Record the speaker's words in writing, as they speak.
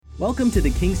Welcome to the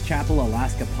Kings Chapel,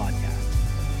 Alaska podcast.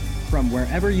 From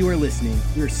wherever you are listening,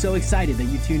 we are so excited that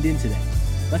you tuned in today.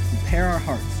 Let's prepare our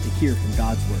hearts to hear from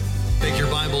God's Word. Take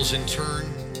your Bibles and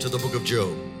turn to the book of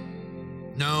Job.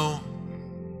 No.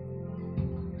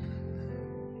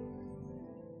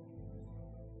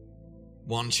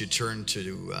 Why don't you turn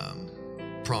to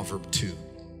Proverb 2.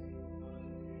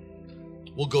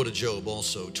 We'll go to Job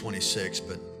also, 26,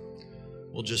 but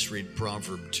we'll just read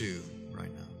Proverb 2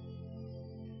 right now.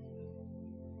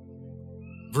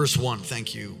 Verse 1,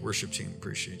 thank you, worship team,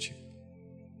 appreciate you.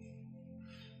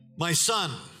 My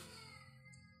son,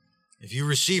 if you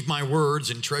receive my words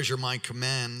and treasure my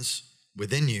commands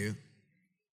within you,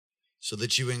 so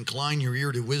that you incline your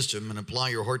ear to wisdom and apply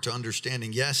your heart to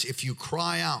understanding. Yes, if you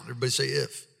cry out, everybody say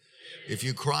if. If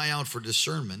you cry out for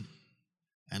discernment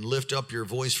and lift up your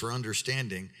voice for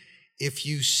understanding, if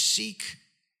you seek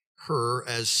her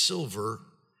as silver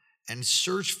and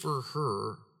search for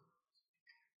her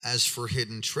as for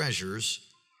hidden treasures,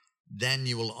 then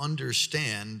you will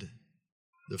understand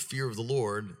the fear of the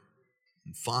Lord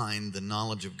and find the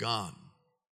knowledge of God.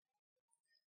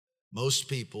 Most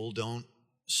people don't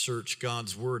search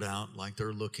God's word out like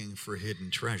they're looking for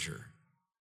hidden treasure.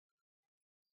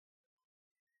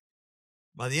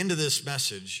 By the end of this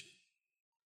message,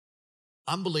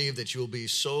 I believe that you'll be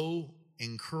so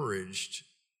encouraged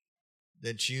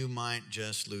that you might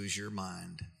just lose your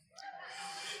mind.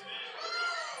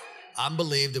 I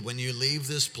believe that when you leave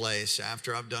this place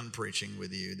after I've done preaching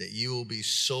with you, that you will be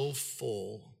so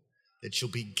full that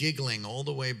you'll be giggling all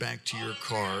the way back to your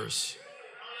cars.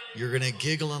 You're going to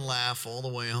giggle and laugh all the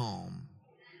way home.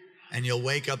 And you'll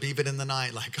wake up even in the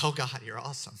night like, oh God, you're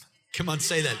awesome. Come on,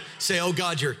 say that. Say, oh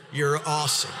God, you're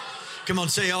awesome. Come on,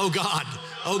 say, oh God,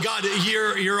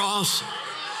 you're awesome.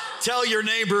 Tell your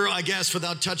neighbor, I guess,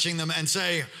 without touching them, and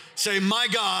say, my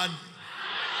God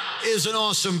is an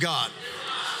awesome God.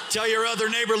 Tell your other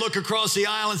neighbor, look across the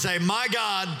aisle and say, my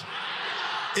God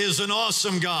is an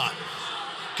awesome God.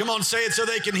 Come on, say it so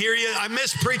they can hear you. I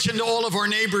miss preaching to all of our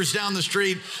neighbors down the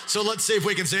street, so let's see if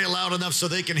we can say it loud enough so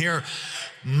they can hear.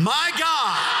 My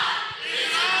God is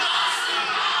an awesome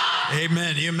God.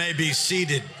 Amen. You may be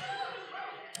seated.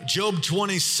 Job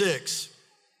 26.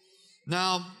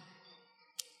 Now,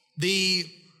 the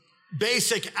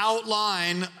basic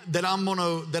outline that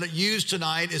I use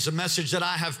tonight is a message that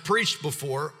I have preached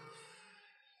before,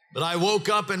 but I woke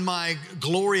up in my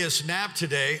glorious nap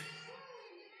today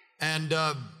and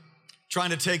trying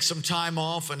to take some time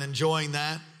off and enjoying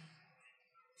that.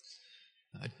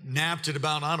 I napped at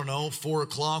about, 4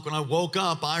 o'clock. When I woke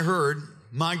up, I heard,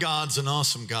 my God's an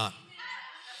awesome God.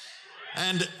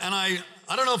 And I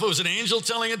don't know if it was an angel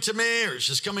telling it to me or it's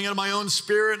just coming out of my own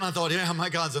spirit. And I thought, yeah, my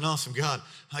God's an awesome God.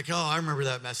 Like, oh, I remember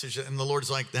that message. And the Lord's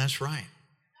like, that's right.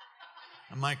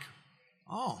 I'm like,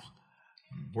 oh,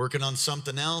 I'm working on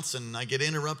something else. And I get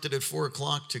interrupted at 4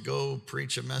 o'clock to go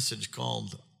preach a message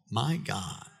called, my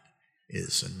God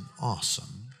is an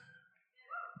awesome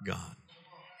God.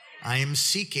 I am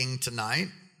seeking tonight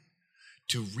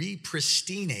to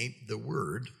repristinate the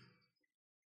word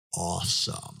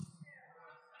awesome.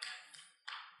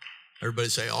 Everybody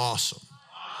say awesome.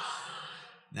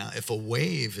 Now, if a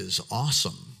wave is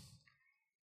awesome,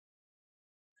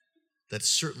 that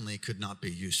certainly could not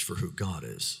be used for who God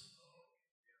is.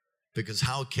 Because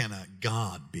how can a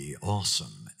God be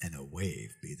awesome and a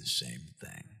wave be the same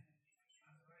thing?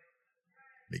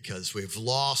 Because we've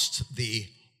lost the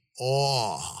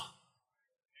awe.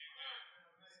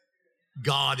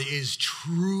 God is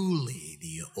truly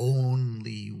the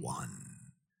only one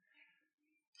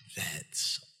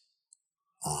that's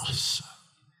awesome.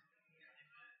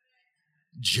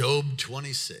 Job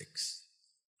 26.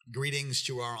 Greetings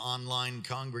to our online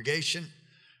congregation.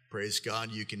 Praise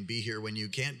God, you can be here when you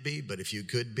can't be, but if you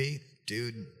could be,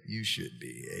 dude, you should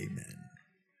be. Amen.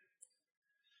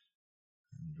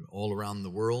 And all around the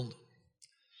world.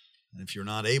 And if you're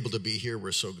not able to be here,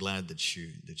 we're so glad that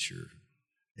you're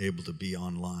able to be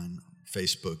online.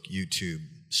 Facebook, YouTube,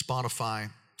 Spotify,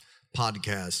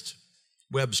 podcast,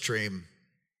 web stream,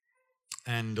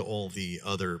 and all the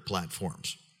other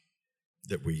platforms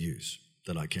that we use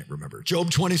that I can't remember. Job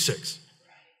 26,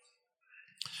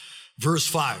 verse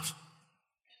 5.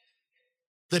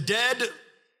 The dead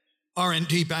are in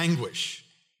deep anguish,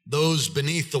 those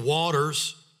beneath the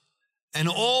waters, and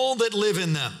all that live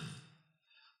in them.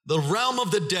 The realm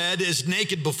of the dead is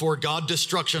naked before God.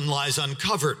 Destruction lies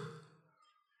uncovered.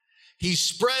 He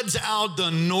spreads out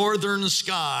the northern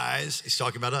skies. He's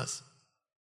talking about us.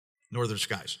 Northern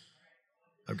skies.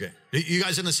 Okay. You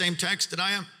guys in the same text that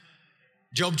I am?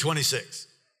 Job 26.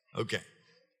 Okay.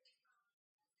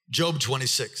 Job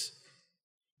 26,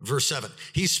 Verse 7,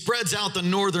 he spreads out the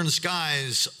northern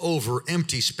skies over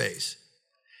empty space.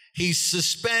 He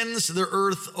suspends the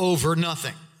earth over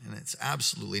nothing. And it's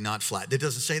absolutely not flat. It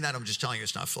doesn't say that. I'm just telling you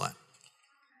it's not flat.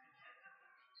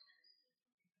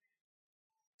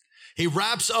 He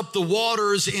wraps up the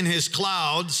waters in his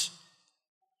clouds,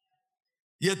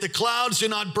 yet the clouds do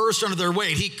not burst under their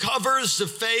weight. He covers the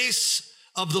face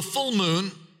of the full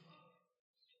moon,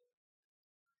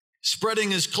 spreading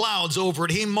his clouds over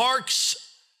it. He marks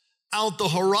out the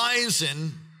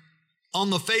horizon on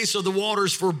the face of the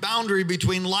waters for boundary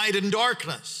between light and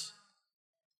darkness.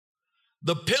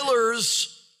 The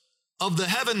pillars of the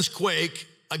heavens quake,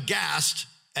 aghast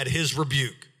at his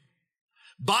rebuke.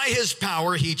 By his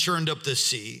power, he churned up the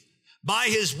sea. By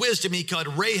his wisdom, he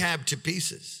cut Rahab to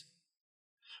pieces.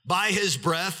 By his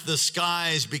breath, the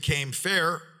skies became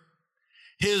fair.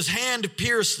 His hand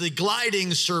pierced the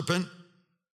gliding serpent.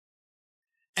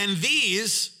 And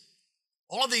these,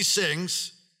 all of these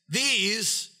things,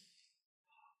 these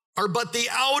are but the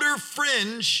outer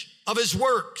fringe of his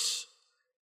works.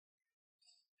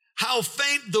 How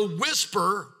faint the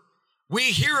whisper we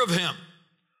hear of him.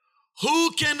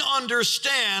 Who can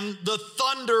understand the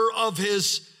thunder of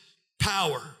his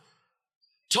power?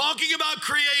 Talking about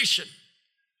creation,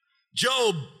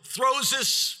 Job throws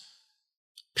this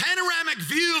panoramic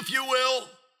view, if you will,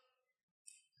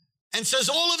 and says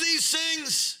all of these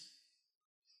things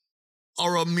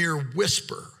are a mere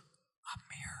whisper. A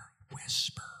mere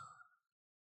whisper.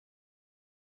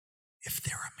 If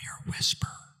they're a mere whisper,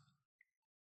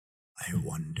 I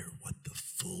wonder what the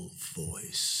full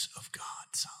voice of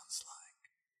God sounds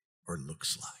like or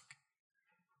looks like.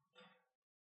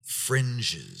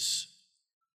 Fringes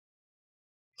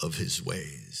of his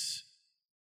ways.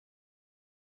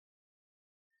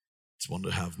 It's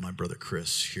wonderful to have my brother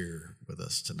Chris here with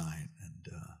us tonight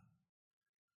and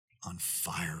on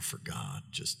fire for God,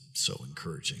 just so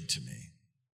encouraging to me.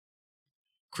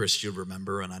 Chris, you'll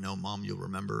remember, and I know Mom, you'll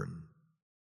remember, and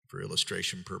for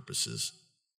illustration purposes,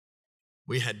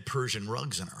 we had Persian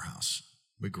rugs in our house.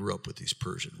 We grew up with these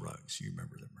Persian rugs. You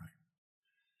remember them, right?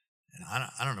 And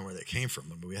I don't know where they came from,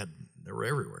 but they were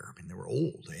everywhere. I mean, they were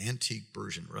old, antique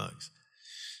Persian rugs.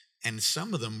 And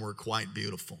some of them were quite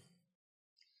beautiful.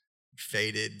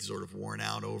 Faded, sort of worn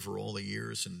out over all the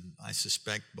years, and I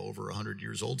suspect over 100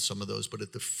 years old, some of those. But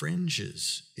at the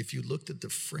fringes, if you looked at the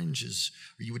fringes,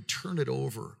 or you would turn it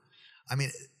over, I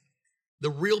mean, the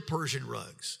real Persian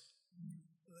rugs,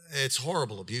 it's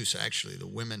horrible abuse, actually. The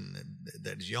women,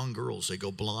 that young girls, they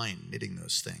go blind knitting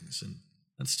those things, and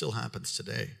that still happens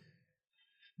today.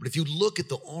 But if you look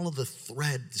at all of the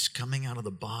threads coming out of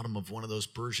the bottom of one of those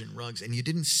Persian rugs, and you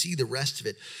didn't see the rest of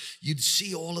it, you'd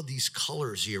see all of these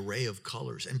colors, the array of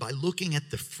colors. And by looking at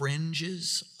the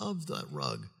fringes of that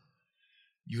rug,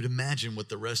 you'd imagine what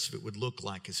the rest of it would look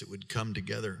like as it would come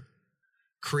together.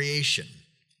 Creation,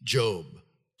 Job,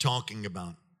 talking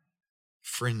about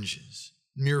fringes,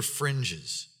 mere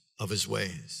fringes of his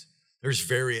ways. There's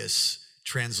various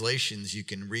translations you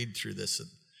can read through this.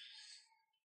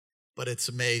 But it's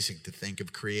amazing to think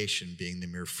of creation being the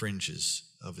mere fringes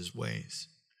of his ways.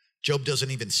 Job doesn't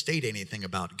even state anything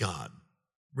about God,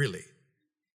 really.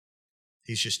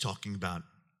 He's just talking about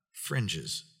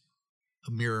fringes,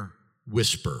 a mere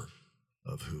whisper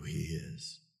of who he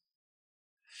is.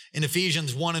 In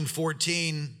Ephesians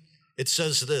 1:14, it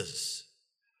says this: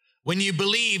 when you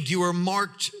believed, you were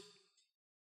marked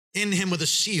in him with a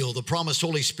seal, the promised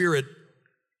Holy Spirit,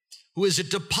 who is a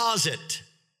deposit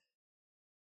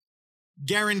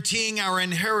guaranteeing our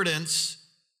inheritance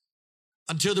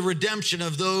until the redemption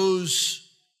of those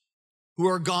who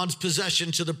are God's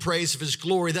possession to the praise of his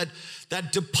glory.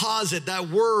 That deposit, that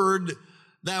word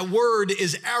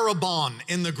is arabon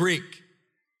in the Greek.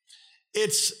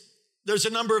 There's a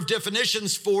number of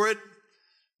definitions for it,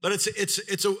 but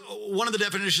one of the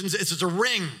definitions is it's a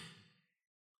ring.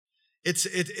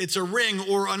 It's a ring,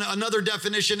 or another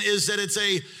definition is that it's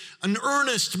an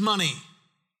earnest money.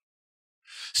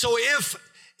 So if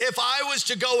I was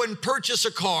to go and purchase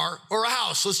a car or a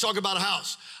house, let's talk about a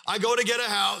house. I go to get a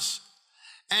house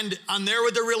and I'm there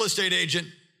with the real estate agent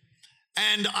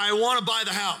and I want to buy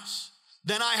the house.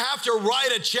 Then I have to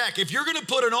write a check. If you're going to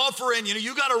put an offer in,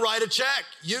 you got to write a check.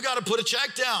 You got to put a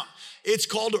check down. It's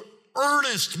called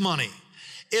earnest money.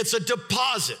 It's a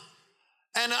deposit.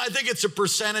 And I think it's a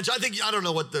percentage. I don't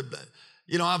know what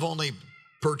I've only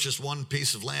purchased one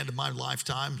piece of land in my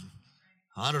lifetime.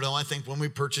 I don't know. I think when we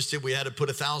purchased it, we had to put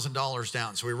 $1,000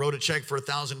 down. So we wrote a check for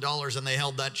 $1,000 and they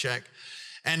held that check.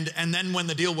 And then when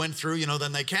the deal went through,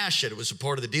 then they cashed it. It was a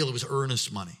part of the deal. It was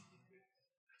earnest money.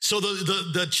 So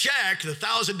the check, the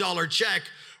 $1,000 check,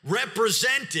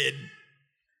 represented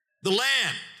the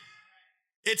land.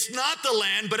 It's not the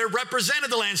land, but it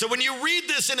represented the land. So when you read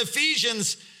this in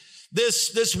Ephesians,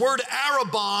 this word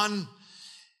Arabon,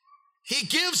 he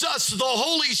gives us the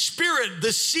Holy Spirit,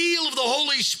 the seal of the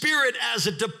Holy Spirit as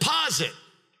a deposit.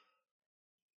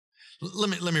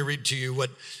 Let me read to you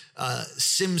what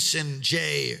Simpson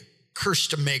J.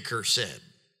 Kirstemaker said,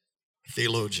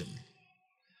 theologian.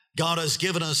 God has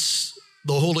given us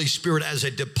the Holy Spirit as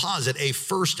a deposit, a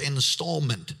first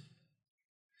installment.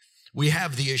 We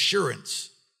have the assurance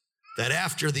that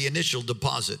after the initial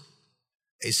deposit,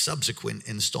 a subsequent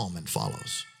installment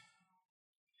follows.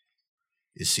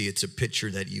 You see, it's a picture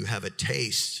that you have a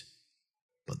taste,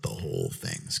 but the whole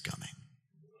thing's coming.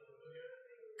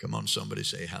 Come on, somebody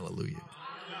say hallelujah.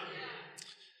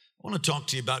 I want to talk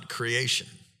to you about creation.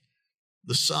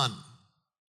 The sun.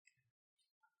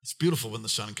 It's beautiful when the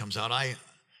sun comes out.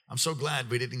 I'm so glad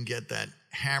we didn't get that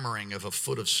hammering of a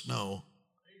foot of snow,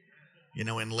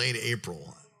 in late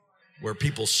April, where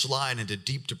people slide into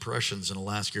deep depressions in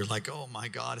Alaska. You're like, oh my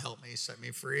God, help me, set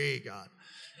me free, God.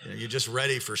 You're just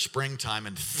ready for springtime,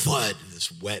 and thud,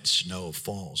 this wet snow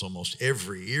falls almost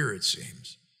every year, it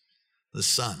seems. The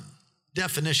sun.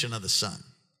 Definition of the sun.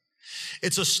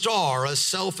 It's a star, a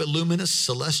self-illuminous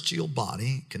celestial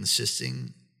body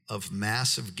consisting of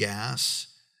massive gas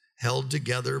held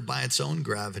together by its own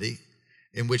gravity,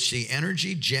 in which the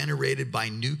energy generated by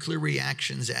nuclear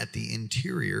reactions at the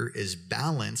interior is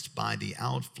balanced by the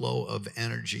outflow of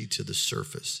energy to the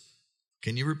surface.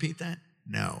 Can you repeat that?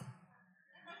 No.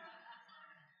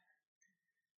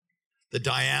 The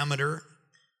diameter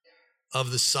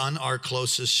of the sun, our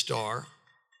closest star,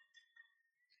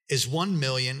 is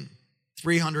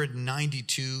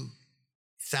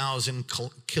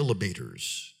 1,392,000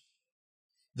 kilometers.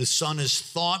 The sun is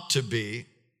thought to be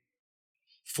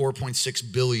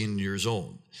 4.6 billion years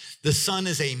old. The sun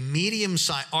is a medium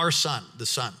size, our sun,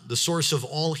 the source of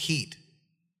all heat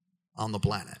on the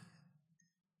planet.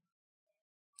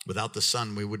 Without the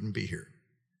sun, we wouldn't be here.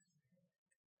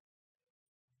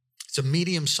 It's a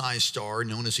medium-sized star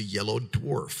known as a yellow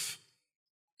dwarf.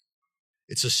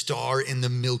 It's a star in the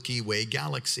Milky Way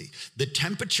galaxy. The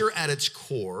temperature at its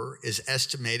core is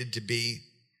estimated to be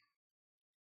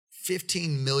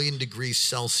 15 million degrees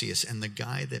Celsius, and the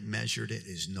guy that measured it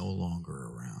is no longer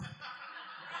around.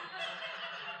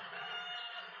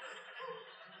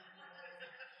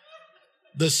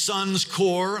 The sun's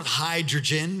core,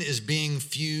 hydrogen, is being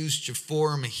fused to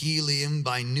form helium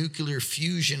by nuclear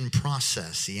fusion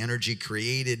process. The energy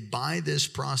created by this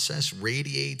process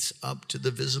radiates up to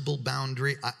the visible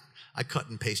boundary. I cut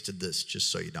and pasted this,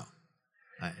 just so you know.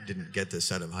 I didn't get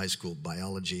this out of high school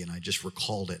biology, and I just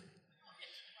recalled it.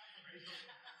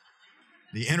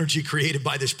 The energy created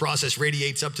by this process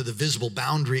radiates up to the visible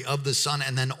boundary of the sun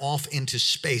and then off into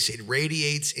space. It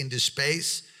radiates into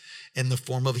space in the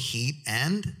form of heat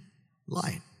and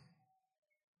light.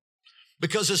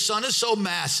 Because the sun is so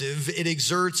massive, it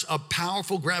exerts a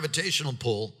powerful gravitational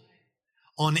pull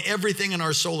on everything in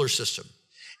our solar system.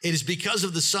 It is because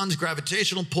of the sun's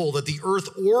gravitational pull that the earth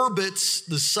orbits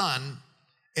the sun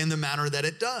in the manner that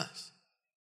it does.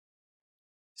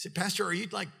 I said, Pastor, are you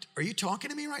talking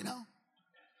to me right now?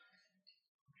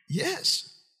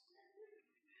 Yes.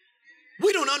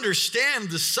 We don't understand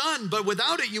the sun, but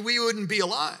without it, we wouldn't be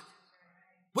alive.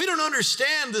 We don't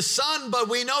understand the sun, but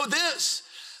we know this,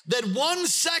 that 1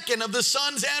 second of the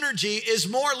sun's energy is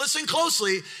more, listen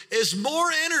closely, is more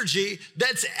energy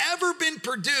that's ever been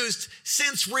produced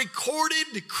since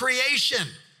recorded creation.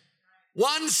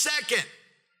 1 second.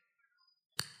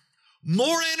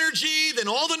 More energy than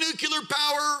all the nuclear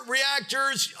power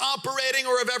reactors operating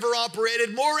or have ever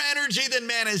operated. More energy than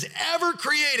man has ever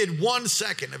created. 1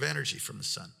 second of energy from the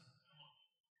sun.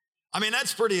 I mean,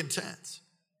 that's pretty intense.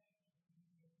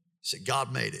 Say,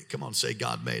 God made it. Come on, say,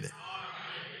 God made it.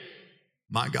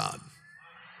 My God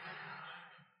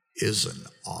is an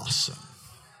awesome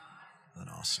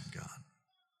God.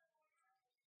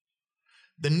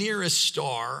 The nearest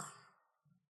star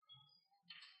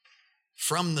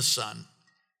from the sun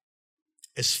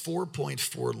is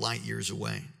 4.4 light years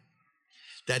away.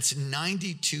 That's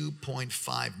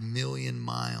 92.5 million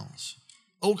miles.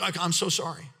 Oh, I'm so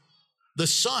sorry. The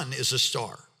sun is a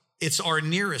star. It's our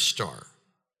nearest star.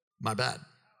 My bad.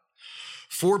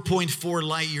 4.4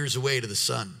 light years away to the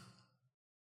sun.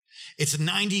 It's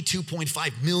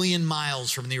 92.5 million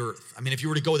miles from the earth. I mean, if you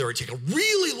were to go there, it'd take a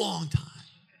really long time.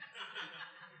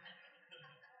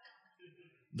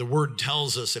 The word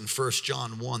tells us in 1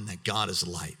 John 1 that God is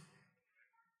light.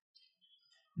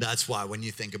 That's why when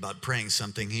you think about praying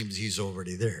something, he's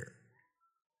already there.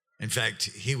 In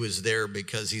fact, he was there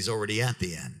because he's already at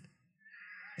the end.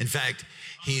 In fact,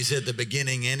 he's at the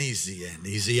beginning and he's the end.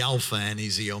 He's the Alpha and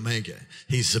he's the Omega.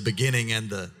 He's the beginning and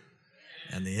the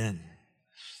end.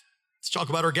 Let's talk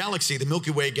about our galaxy, the Milky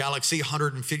Way galaxy,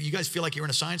 150. You guys feel like you're in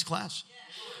a science class?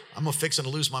 I'm fixing to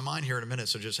lose my mind here in a minute,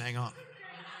 so just hang on.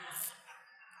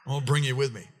 I'll bring you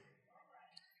with me.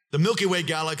 The Milky Way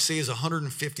galaxy is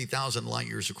 150,000 light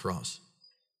years across.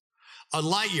 A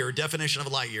light year, definition of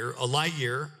a light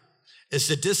year is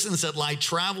the distance that light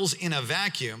travels in a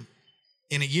vacuum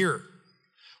in a year,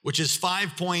 which is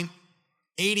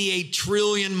 5.88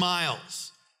 trillion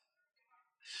miles.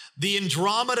 The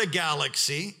Andromeda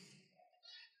galaxy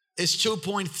is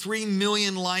 2.3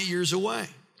 million light years away.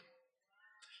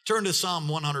 Turn to Psalm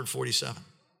 147.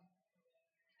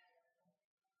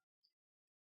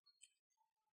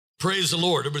 Praise the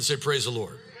Lord. Everybody say praise the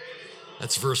Lord.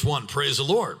 That's verse 1. Praise the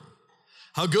Lord.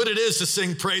 How good it is to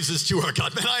sing praises to our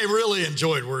God. Man, I really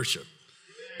enjoyed worship.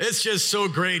 It's just so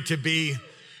great to be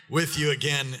with you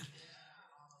again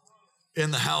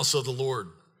in the house of the Lord.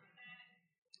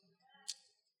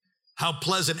 How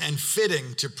pleasant and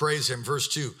fitting to praise him. Verse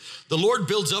 2. The Lord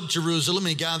builds up Jerusalem.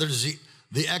 He gathers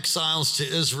the exiles to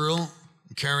Israel.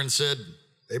 Karen said,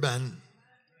 amen.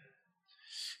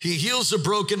 He heals the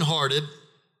brokenhearted.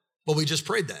 Well, we just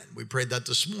prayed that. We prayed that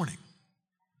this morning.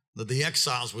 That the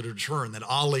exiles would return, that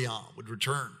Aliyah would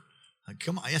return.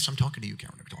 Come on, yes, I'm talking to you,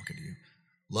 Karen. I'm talking to you.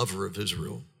 Lover of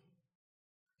Israel.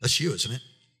 That's you, isn't it?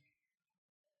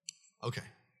 Okay,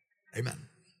 amen.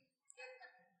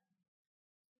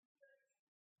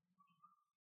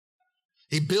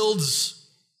 He builds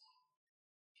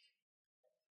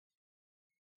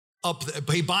up,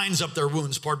 he binds up their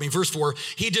wounds, pardon me. Verse 4,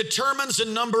 he determines the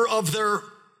number of their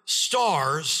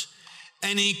stars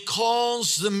and he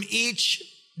calls them each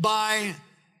by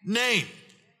name.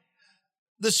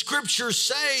 The scriptures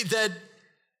say that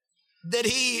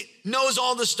he knows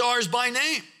all the stars by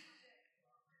name.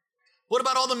 What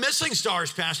about all the missing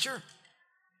stars, Pastor?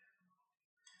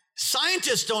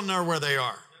 Scientists don't know where they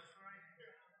are.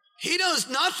 He knows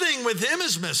nothing with him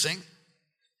is missing.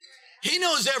 He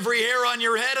knows every hair on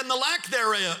your head and the lack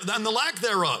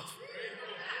thereof.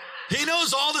 He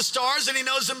knows all the stars and he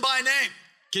knows them by name.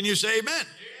 Can you say amen?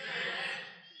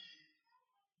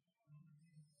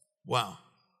 Wow.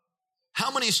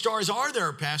 How many stars are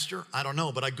there, Pastor? I don't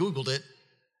know, but I Googled it,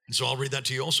 and so I'll read that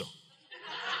to you also.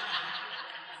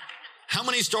 How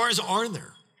many stars are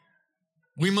there?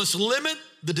 We must limit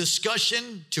the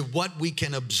discussion to what we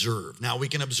can observe. Now, we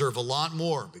can observe a lot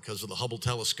more because of the Hubble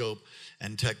telescope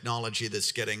and technology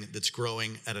that's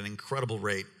growing at an incredible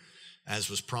rate, as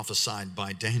was prophesied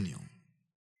by Daniel,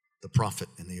 the prophet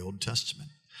in the Old Testament.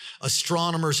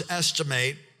 Astronomers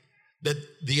estimate that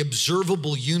the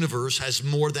observable universe has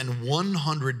more than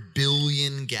 100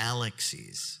 billion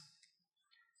galaxies.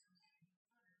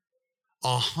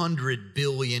 100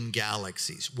 billion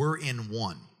galaxies. We're in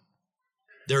one.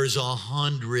 There's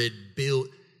 100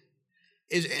 billion.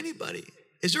 Is there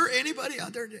anybody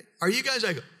out there? Are you guys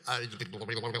like, 100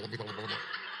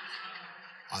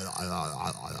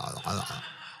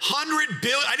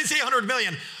 billion? I didn't say 100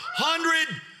 million.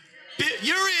 100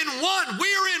 You're in one.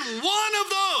 We're in one of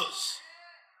those.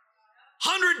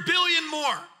 100 billion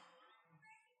more.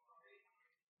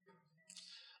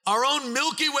 Our own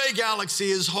Milky Way galaxy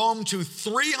is home to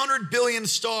 300 billion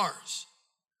stars.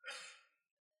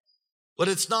 But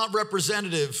it's not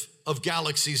representative of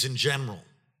galaxies in general.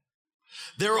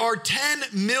 There are 10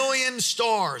 million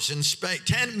stars in space.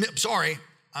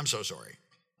 I'm so sorry.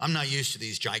 I'm not used to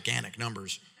these gigantic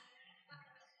numbers.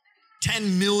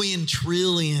 10 million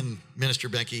trillion, Minister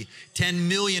Becky, 10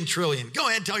 million trillion. Go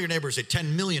ahead, tell your neighbors, say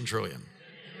 10 million trillion.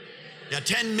 Yeah,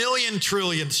 10 million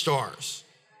trillion stars.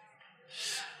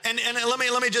 And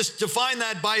let me just define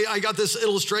that by, I got this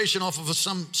illustration off of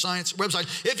some science website.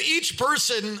 If each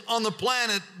person on the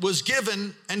planet was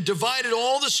given and divided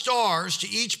all the stars to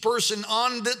each person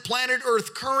on the planet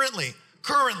Earth currently,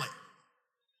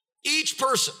 each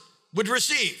person would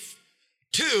receive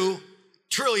 2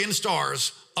 trillion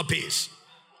stars apiece.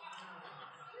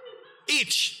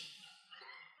 Each.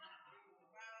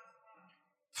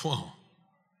 Whoa.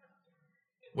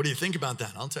 What do you think about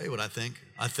that? I'll tell you what I think.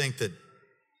 I think that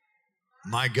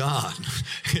my God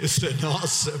is an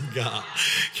awesome God.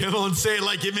 Come on, say it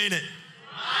like you mean it.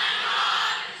 My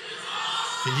God is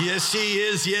awesome. Yes, he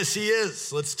is. Yes, he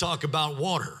is. Let's talk about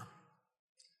water.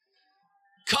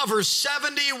 Covers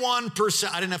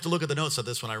 71%. I didn't have to look at the notes of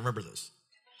this one. I remember this.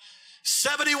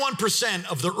 71%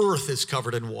 of the earth is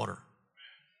covered in water.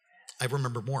 I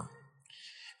remember more.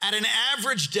 At an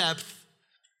average depth,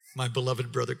 my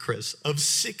beloved brother Chris, of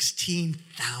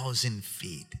 16,000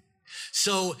 feet.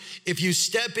 So if you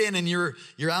step in and you're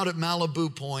out at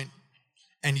Malibu Point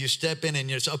and you step in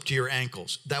and it's up to your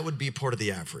ankles, that would be part of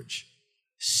the average.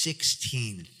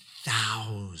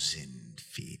 16,000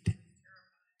 feet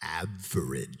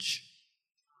average.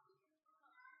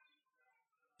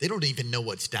 They don't even know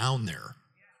what's down there.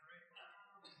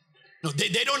 No, they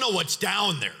don't know what's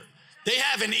down there. They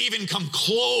haven't even come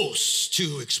close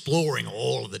to exploring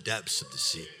all of the depths of the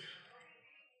sea.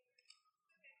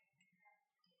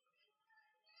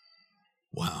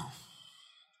 Wow.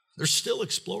 They're still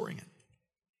exploring it.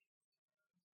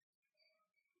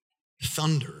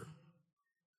 Thunder.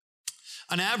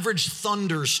 An average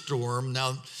thunderstorm.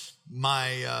 Now,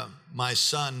 my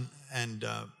son and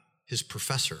his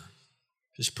professor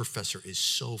is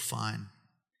so fine.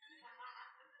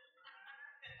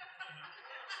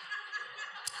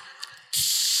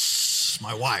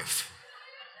 My wife.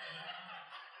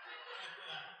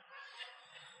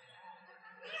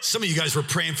 Some of you guys were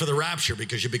praying for the rapture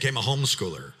because you became a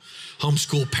homeschooler,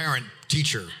 homeschool parent,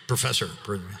 teacher, professor.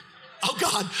 Oh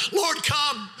God, Lord,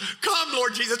 come,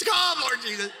 Lord Jesus, come, Lord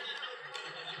Jesus.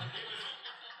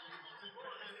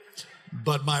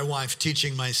 But my wife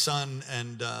teaching my son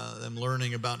and them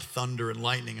learning about thunder and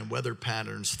lightning and weather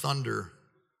patterns. Thunder,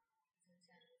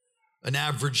 an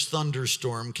average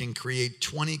thunderstorm can create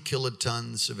 20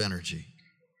 kilotons of energy,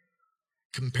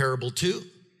 comparable to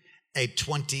a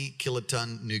 20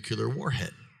 kiloton nuclear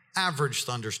warhead. Average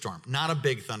thunderstorm, not a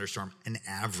big thunderstorm, an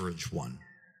average one.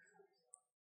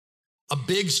 A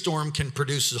big storm can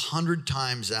produce 100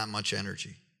 times that much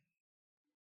energy.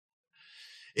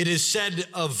 It is said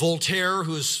of Voltaire,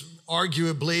 who is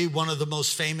arguably one of the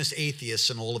most famous atheists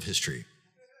in all of history.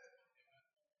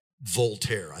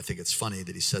 Voltaire, I think it's funny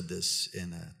that he said this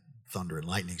in a thunder and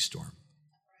lightning storm.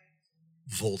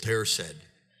 Voltaire said,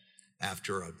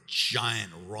 after a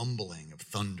giant rumbling of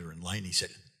thunder and lightning, he said,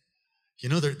 you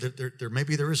know, there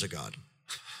maybe there is a God.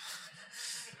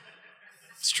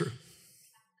 It's true.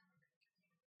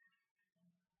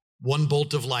 One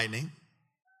bolt of lightning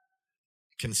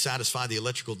can satisfy the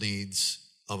electrical needs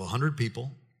of 100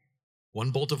 people.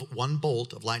 One bolt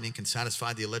of lightning can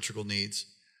satisfy the electrical needs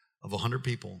of 100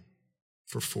 people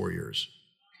for 4 years.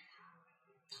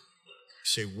 You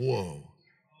say, whoa,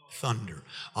 thunder,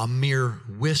 a mere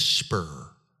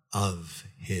whisper of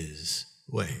his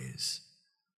ways.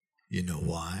 You know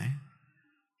why?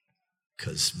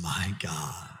 Because my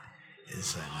God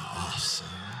is an awesome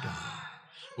God.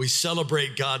 We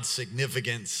celebrate God's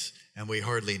significance and we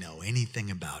hardly know anything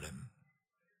about him.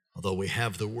 Although we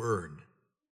have the word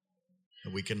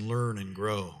that we can learn and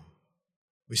grow.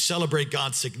 We celebrate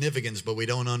God's significance, but we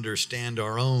don't understand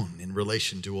our own in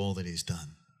relation to all that he's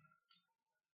done.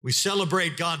 We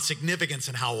celebrate God's significance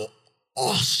and how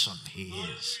awesome he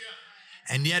is.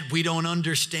 And yet we don't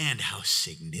understand how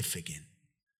significant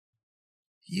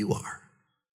you are.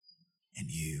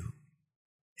 And you,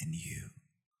 and you.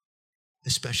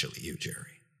 Especially you,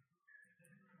 Jerry.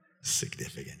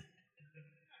 Significant.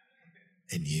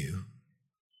 And you,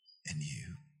 and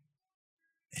you,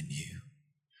 and you.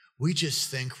 We just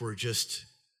think we're just,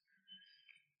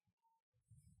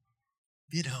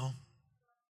 you know,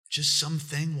 just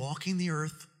something walking the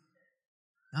earth.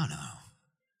 No.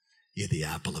 You're the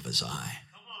apple of his eye.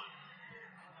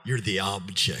 You're the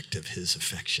object of his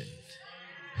affection.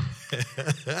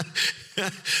 The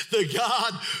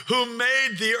God who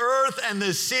made the earth and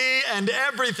the sea and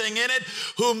everything in it,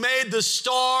 who made the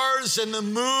stars and the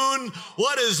moon.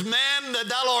 What is man that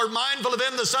thou art mindful of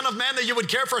him, the Son of Man, that you would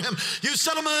care for him? You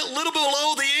set him a little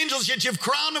below the angels, yet you've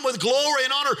crowned him with glory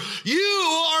and honor.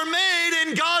 You are made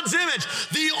in God's image.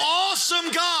 The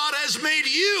awesome God has made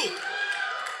you.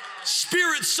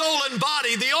 Spirit, soul, and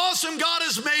body. The awesome God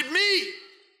has made me.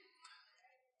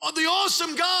 Oh, the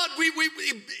awesome God,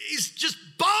 he's just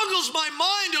boggles my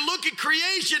mind to look at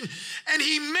creation, and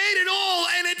he made it all,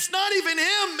 and it's not even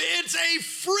him. It's a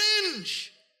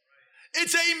fringe.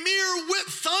 It's a mere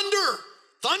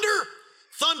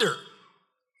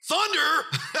thunder,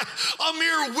 a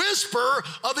mere whisper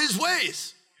of his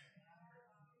ways.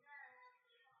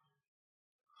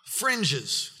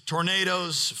 Fringes,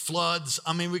 tornadoes, floods.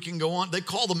 I mean, we can go on. They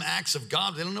call them acts of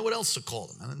God. They don't know what else to call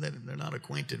them. I mean, they're not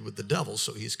acquainted with the devil,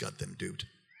 so he's got them duped.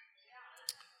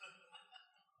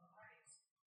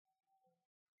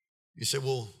 You say,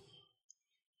 well,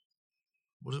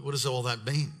 what does all that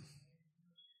mean?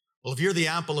 Well, if you're the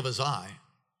apple of his eye,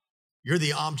 you're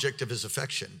the object of his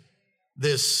affection.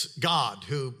 This God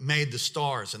who made the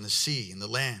stars and the sea and the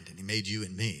land, and he made you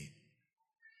and me.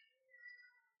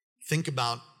 Think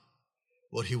about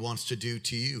what he wants to do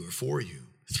to you or for you,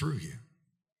 through you.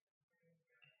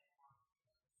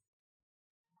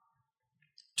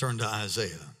 Turn to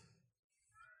Isaiah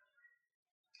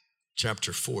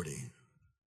chapter 40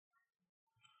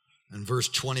 and verse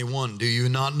 21. Do you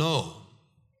not know?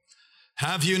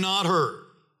 Have you not heard?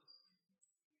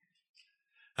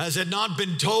 Has it not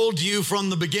been told to you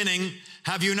from the beginning?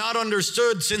 Have you not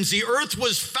understood since the earth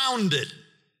was founded?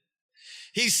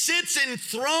 He sits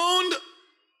enthroned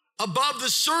above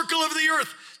the circle of the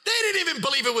earth. They didn't even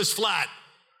believe it was flat.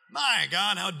 My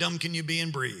God, how dumb can you be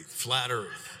and breathe? Flat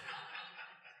earth.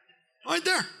 Right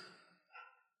there.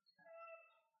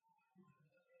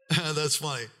 That's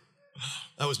funny.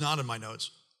 That was not in my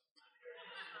notes.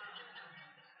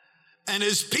 And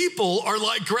his people are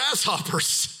like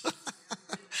grasshoppers.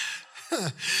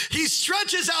 He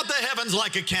stretches out the heavens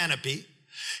like a canopy.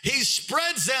 He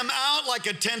spreads them out like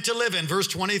a tent to live in. Verse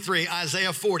 23,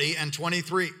 Isaiah 40 and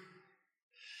 23.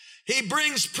 He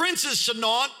brings princes to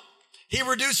naught. He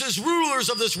reduces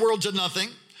rulers of this world to nothing.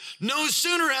 No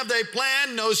sooner have they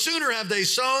planned, no sooner have they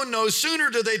sown, no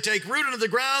sooner do they take root into the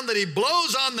ground that he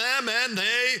blows on them and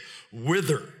they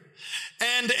wither.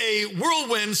 And a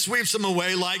whirlwind sweeps them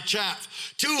away like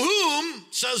chaff. To whom,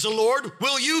 says the Lord,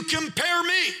 will you compare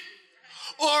me?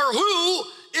 Or who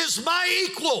is my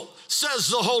equal, says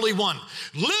the Holy One.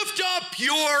 Lift up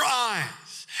your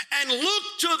eyes and look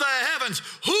to the heavens.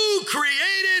 Who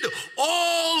created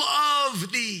all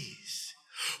of these?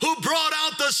 Who brought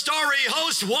out the starry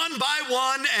host one by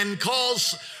one and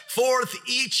calls forth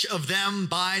each of them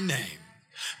by name?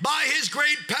 By his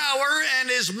great power and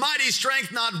his mighty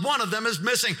strength, not one of them is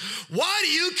missing. Why do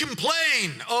you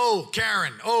complain? Oh,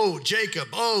 Karen. Oh, Jacob.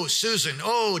 Oh, Susan.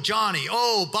 Oh, Johnny.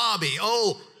 Oh, Bobby.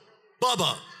 Oh,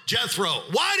 Bubba. Jethro.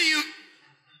 Why do you?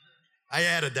 I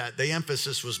added that. The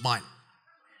emphasis was mine.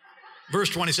 Verse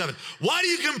 27. Why do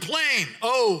you complain?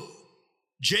 Oh,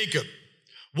 Jacob.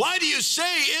 Why do you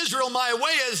say, Israel, my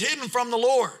way is hidden from the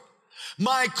Lord?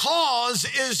 My cause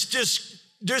is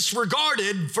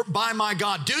disregarded by my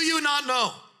God. Do you not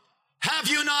know? Have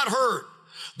you not heard?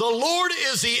 The Lord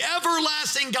is the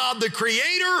everlasting God, the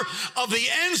creator of the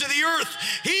ends of the earth.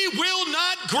 He will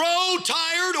not grow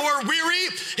tired or weary.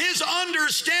 His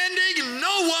understanding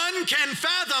no one can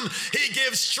fathom. He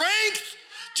gives strength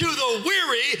to the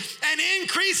weary and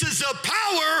increases the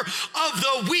power of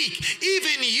the weak.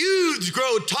 Even youths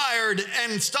grow tired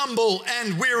and stumble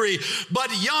and weary,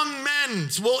 but young men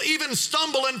will even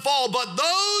stumble and fall. But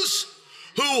those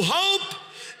who hope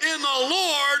in the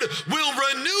Lord will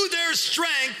renew their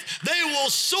strength. They will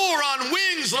soar on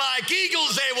wings like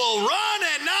eagles. They will run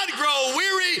and not grow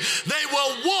weary. They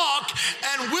will walk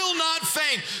and will not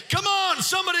faint. Come on,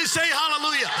 somebody say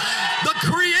hallelujah. The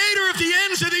creator of the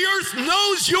ends of the earth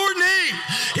knows your name.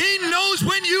 He knows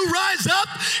when you rise up.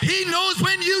 He knows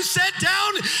when you sit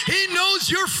down. He knows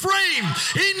your frame.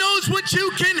 He knows what you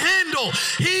can handle.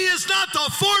 He is not the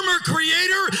former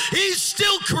creator. He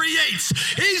still creates.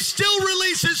 He still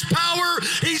releases power.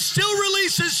 He still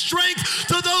releases strength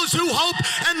to those who hope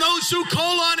and those who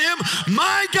call on him.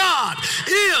 My God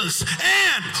is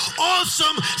an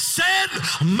awesome, said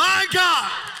my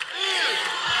God.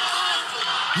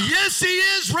 Yes, he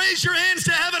is. Raise your hands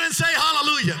to heaven and say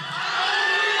hallelujah.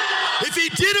 If he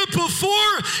did it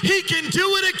before, he can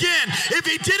do it again. If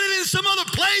he did it in some other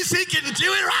place, he can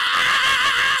do it.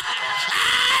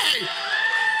 Hey!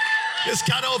 Just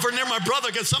got over near my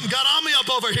brother because something got on me up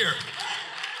over here.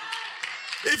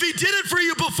 If he did it for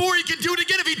you before, he can do it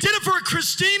again. If he did it for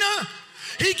Christina,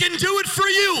 he can do it for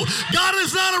you. God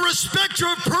is not a respecter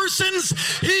of persons.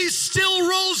 He still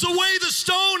rolls away the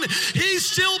stone. He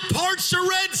still parts the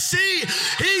Red Sea.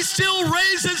 He still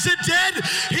raises the dead.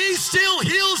 He still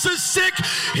heals the sick.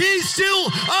 He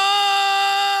still,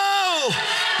 oh,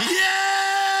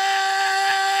 yes.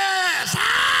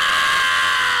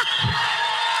 Ah!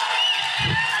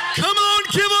 Come on,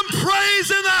 give him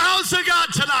praise in the house of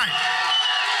God tonight.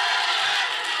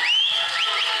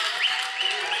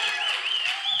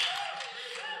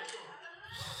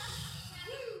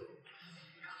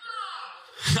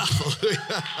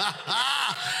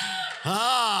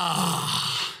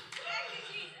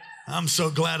 I'm so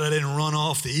glad I didn't run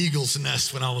off the eagle's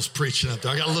nest when I was preaching up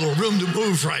there. I got a little room to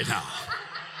move right now.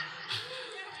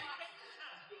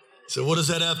 So what does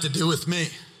that have to do with me?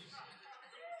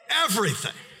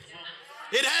 Everything.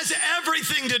 It has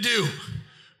everything to do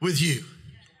with you.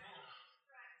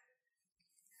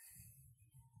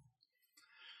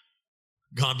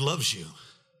 God loves you.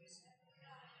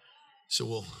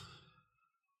 So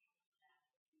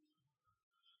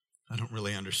I don't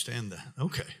really understand that.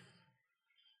 Okay.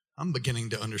 I'm beginning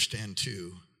to understand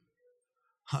too.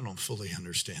 I don't fully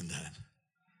understand that.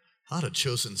 I'd have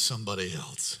chosen somebody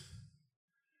else.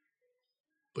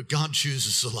 But God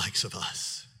chooses the likes of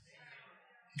us.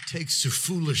 He takes the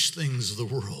foolish things of the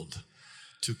world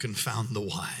to confound the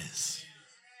wise.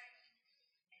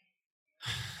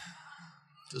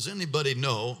 Does anybody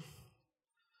know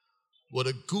what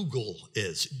a Google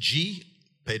is?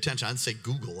 Pay attention, I didn't say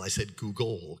Google, I said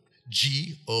Google.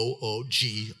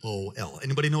 Googol.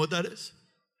 Anybody know what that is?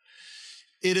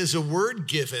 It is a word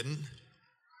given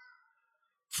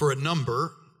for a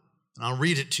number, and I'll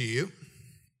read it to you.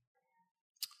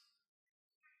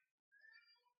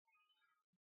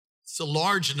 It's a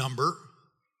large number.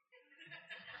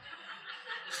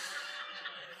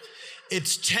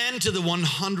 It's 10 to the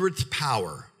 100th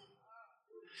power.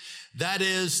 That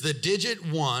is the digit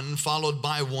 1 followed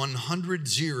by 100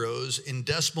 zeros in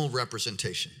decimal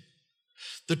representation.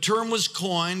 The term was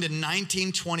coined in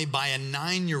 1920 by a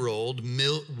 9-year-old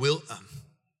Milton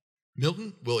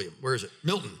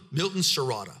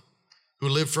Serrata, who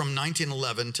lived from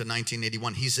 1911 to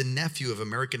 1981. He's a nephew of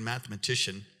American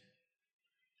mathematician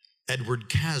Edward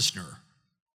Kasner.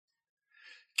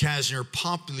 Kasner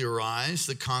popularized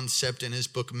the concept in his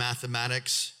book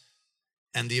Mathematics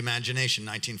and the Imagination,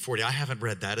 1940. I haven't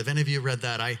read that. Have any of you read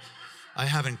that? I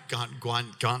haven't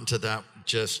gotten to that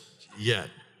just yet.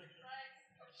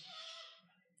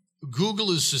 Google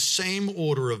is the same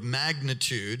order of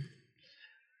magnitude.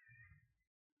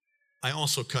 I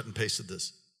also cut and pasted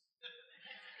this.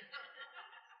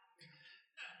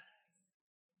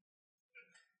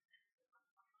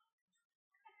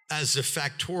 As a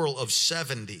factorial of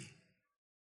 70.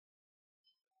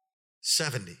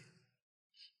 70.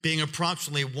 Being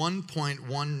approximately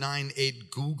 1.198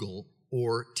 Google,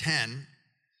 or 10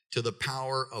 to the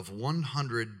power of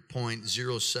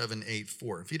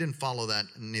 100.0784. If you didn't follow that,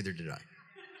 neither did I.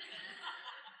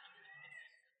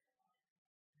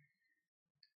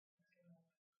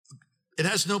 It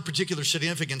has no particular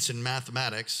significance in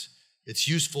mathematics. It's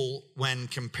useful when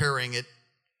comparing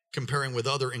with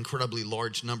other incredibly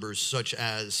large numbers, such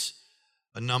as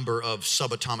a number of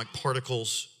subatomic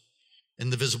particles in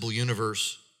the visible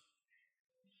universe.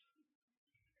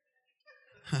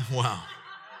 Wow.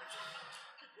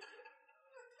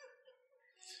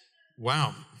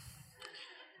 Wow.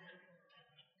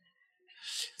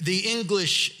 The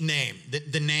English name,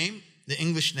 the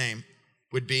English name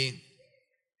would be,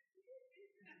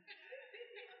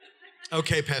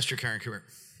 okay, Pastor Karen, come here.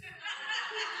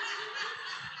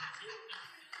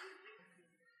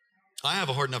 I have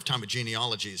a hard enough time with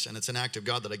genealogies, and it's an act of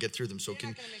God that I get through them. So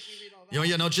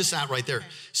just that right there. Okay.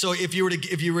 So if you were to,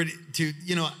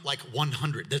 like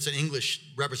 100, that's an English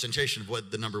representation of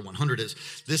what the number 100 is.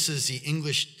 This is the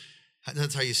English,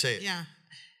 that's how you say it. Yeah.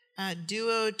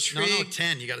 Duotrig. No,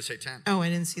 10. You got to say 10. Oh, I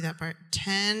didn't see that part.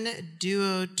 10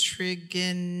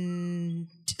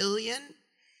 duotrigintillion.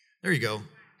 There you go.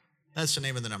 That's the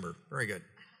name of the number. Very good.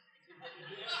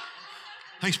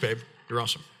 Thanks, babe. You're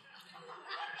awesome.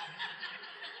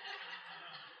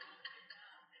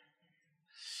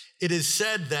 It is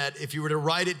said that if you were to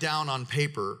write it down on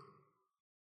paper,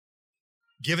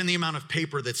 given the amount of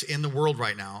paper that's in the world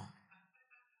right now,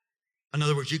 in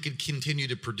other words, you could continue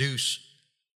to produce.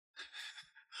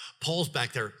 Paul's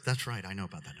back there. That's right. I know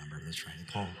about that number. That's right.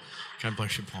 Paul. God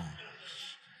bless you, Paul.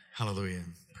 Hallelujah.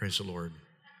 Praise the Lord.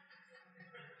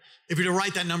 If you were to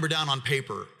write that number down on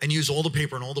paper and use all the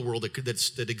paper in all the world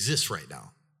that exists right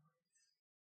now,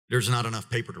 there's not enough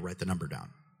paper to write the number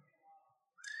down.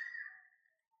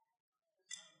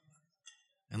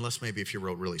 Unless maybe if you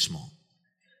wrote really small.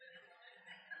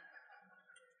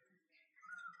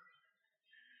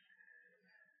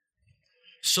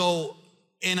 So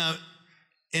in a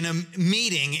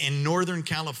meeting in Northern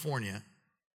California,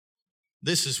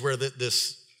 this is where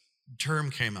this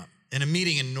term came up. In a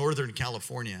meeting in Northern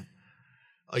California,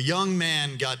 a young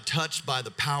man got touched by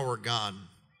the power of God,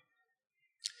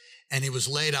 and he was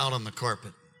laid out on the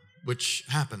carpet, which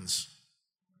happens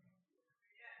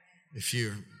if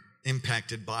you're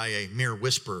impacted by a mere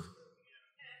whisper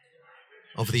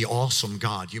of the awesome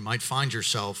God. You might find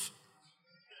yourself,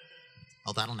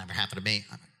 oh, that'll never happen to me.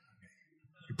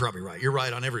 You're probably right. You're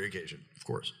right on every occasion, of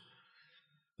course.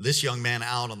 This young man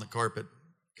out on the carpet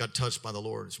got touched by the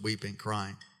Lord, is weeping,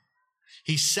 crying.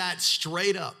 He sat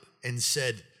straight up and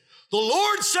said, the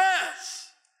Lord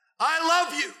says, I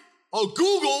love you. Oh,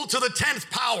 Google to the 10th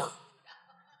power.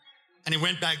 And he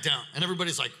went back down. And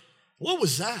everybody's like, what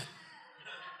was that?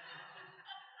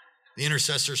 The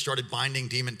intercessor started binding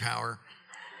demon power.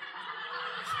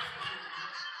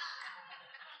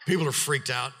 People are freaked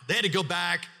out. They had to go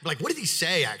back, like, what did he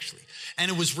say actually? And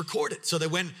it was recorded. So they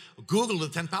went, Google to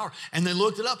the 10th power, and they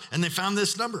looked it up, and they found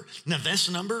this number. Now, this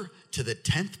number to the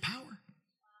 10th power?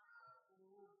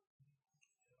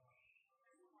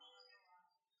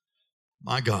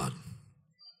 My God.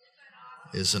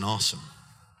 is an awesome.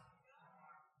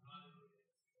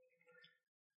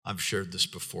 I've shared this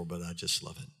before, but I just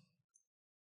love it.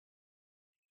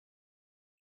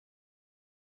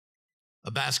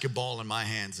 A basketball in my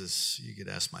hands is, you could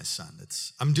ask my son,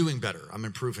 I'm doing better. I'm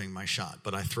improving my shot,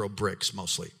 but I throw bricks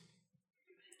mostly.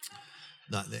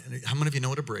 How many of you know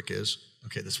what a brick is?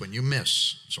 Okay, that's when you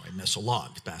miss. So I miss a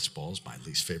lot. Basketball is my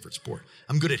least favorite sport.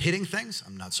 I'm good at hitting things.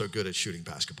 I'm not so good at shooting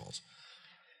basketballs.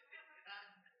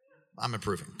 I'm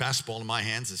improving. Basketball in my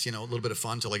hands is, a little bit of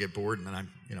fun until I get bored and then I,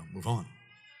 move on.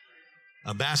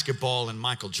 A basketball in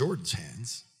Michael Jordan's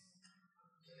hands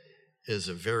is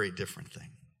a very different thing.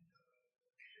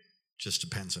 Just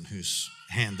depends on whose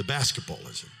hand the basketball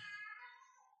is in.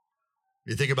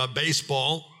 You think about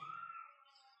baseball,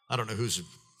 I don't know whose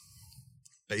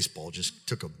baseball just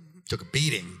took a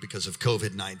beating because of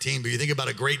COVID-19, but you think about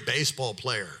a great baseball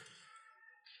player.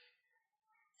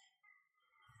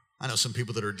 I know some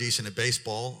people that are decent at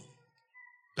baseball,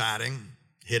 batting,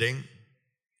 hitting.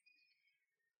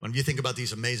 When you think about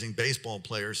these amazing baseball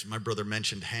players, my brother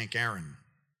mentioned Hank Aaron.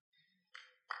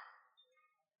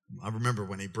 I remember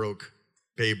when he broke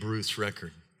Babe Ruth's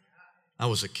record. I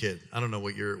was a kid. I don't know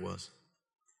what year it was.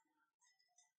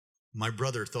 My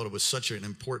brother thought it was such an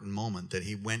important moment that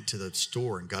he went to the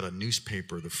store and got a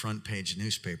newspaper, the front page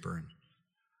newspaper, and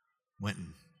went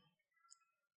and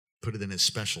put it in his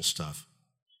special stuff,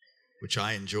 which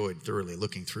I enjoyed thoroughly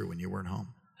looking through when you weren't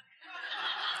home.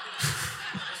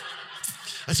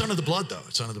 That's under the blood, though.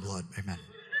 It's under the blood. Amen.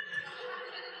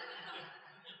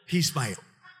 He's my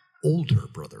older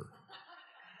brother.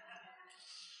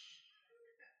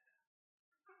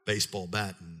 Baseball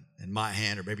bat in my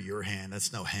hand, or maybe your hand,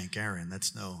 that's no Hank Aaron.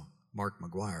 That's no Mark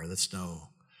McGuire. That's no,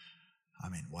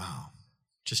 wow.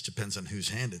 Just depends on whose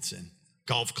hand it's in.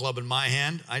 Golf club in my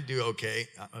hand, I do okay.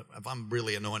 If I'm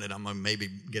really anointed, I'm going to maybe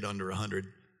get under 100,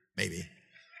 maybe.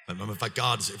 If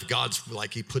God's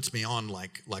like he puts me on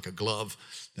like a glove,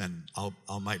 then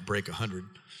I might break 100.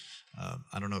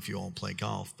 I don't know if you all play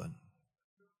golf, but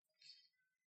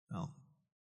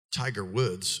Tiger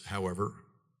Woods, however,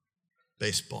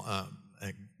 baseball,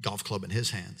 a golf club in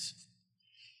his hands,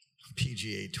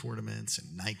 PGA tournaments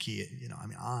and Nike,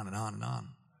 on and on and on.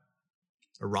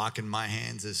 A rock in my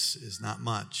hands is not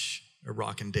much. A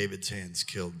rock in David's hands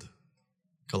killed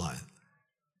Goliath.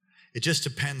 It just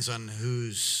depends on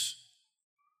whose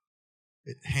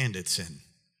hand it's in.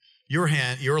 Your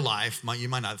hand, your life, you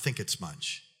might not think it's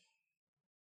much.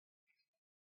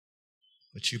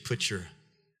 But you put your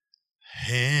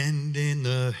hand in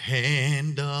the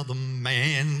hand of the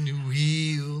man who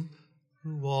healed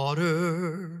the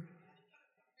water.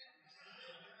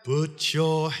 Put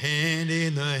your hand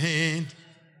in the hand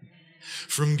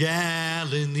from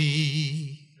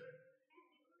Galilee.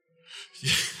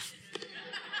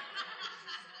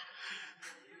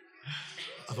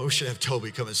 I should have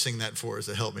Toby come and sing that for us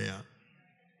to help me out.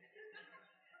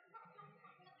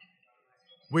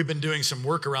 We've been doing some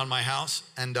work around my house,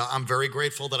 and I'm very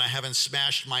grateful that I haven't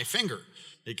smashed my finger,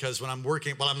 because when I'm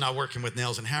working, I'm not working with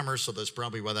nails and hammers, so that's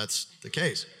probably why that's the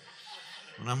case.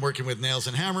 When I'm working with nails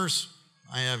and hammers,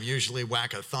 I have usually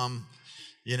whack a thumb,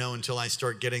 until I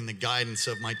start getting the guidance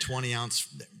of my 20-ounce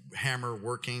hammer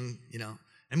working,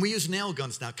 And we use nail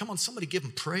guns now. Come on, somebody give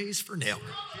them praise for nail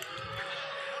guns.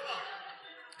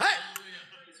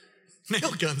 Hey!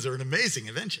 Nail guns are an amazing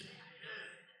invention.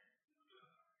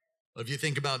 If you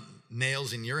think about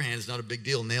nails in your hands, not a big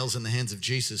deal. Nails in the hands of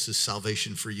Jesus is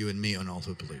salvation for you and me and all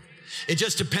who believe. It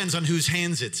just depends on whose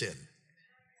hands it's in.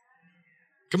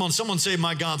 Come on, someone say,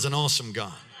 my God's an awesome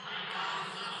God.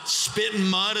 Spit and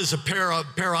mud is a pair of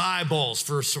eyeballs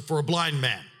for a blind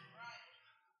man.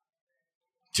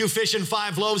 2 fish and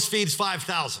 5 loaves feeds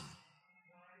 5,000.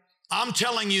 I'm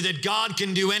telling you that God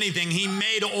can do anything. He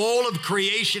made all of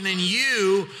creation, and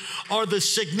you are the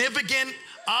significant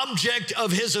object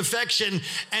of his affection.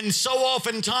 And so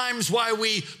oftentimes, while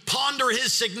we ponder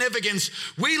his significance,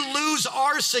 we lose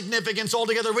our significance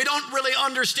altogether. We don't really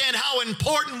understand how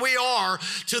important we are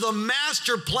to the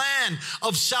master plan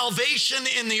of salvation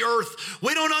in the earth.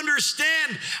 We don't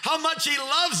understand how much he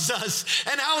loves us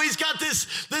and how he's got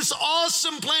this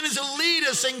awesome plan is to lead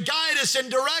us and guide us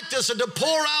and direct us and to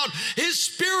pour out his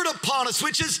spirit upon us,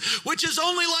 which is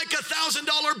only like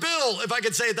 $1,000 bill, if I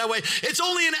could say it that way. It's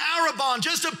only an Arabon,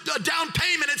 just a down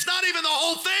payment. It's not even the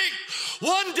whole thing.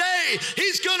 One day,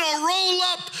 he's going to roll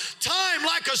up time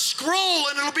like a scroll,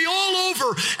 and it'll be all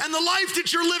over. And the life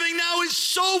that you're living now is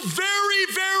so very,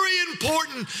 very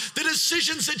important. The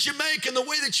decisions that you make and the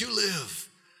way that you live.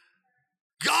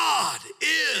 God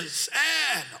is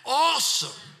an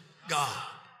awesome God.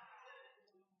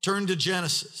 Turn to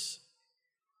Genesis.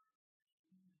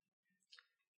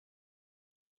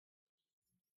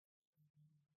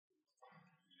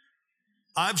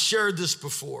 I've shared this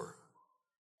before.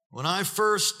 When I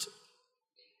first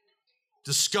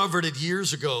discovered it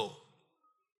years ago,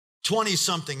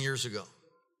 20-something years ago,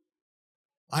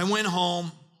 I went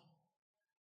home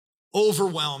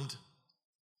overwhelmed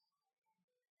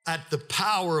at the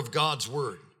power of God's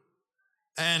word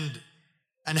and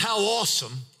how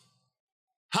awesome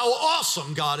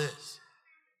God is.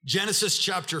 Genesis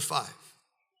chapter 5.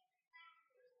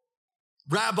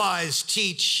 Rabbis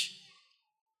teach,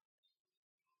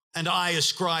 and I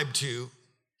ascribe to,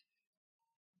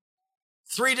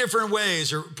 four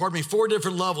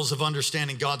different levels of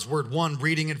understanding God's word. One,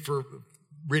 reading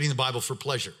the Bible for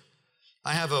pleasure.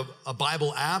 I have a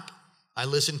Bible app. I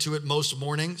listen to it most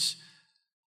mornings.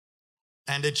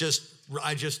 And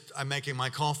I'm making my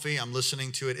coffee. I'm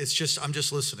listening to it. I'm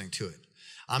just listening to it.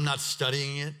 I'm not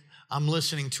studying it. I'm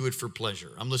listening to it for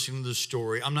pleasure. I'm listening to the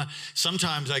story.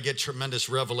 Sometimes I get tremendous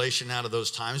revelation out of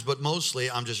those times, but mostly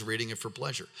I'm just reading it for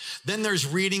pleasure. Then there's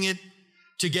reading it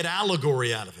to get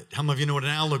allegory out of it. How many of you know what an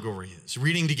allegory is?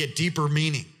 Reading to get deeper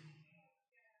meaning.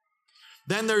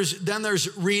 Then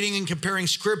there's reading and comparing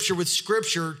scripture with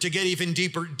scripture to get even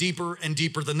deeper and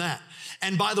deeper than that.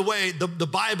 And by the way, the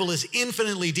Bible is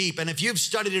infinitely deep. And if you've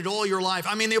studied it all your life,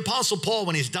 the Apostle Paul,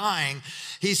 when he's dying,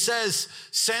 he says,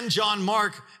 send John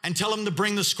Mark and tell him to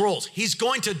bring the scrolls. He's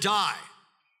going to die.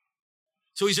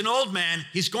 So he's an old man,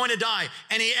 he's going to die,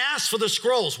 and he asks for the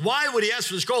scrolls. Why would he ask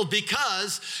for the scrolls?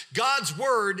 Because God's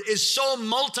word is so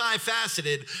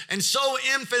multifaceted and so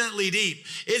infinitely deep.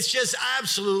 It's just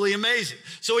absolutely amazing.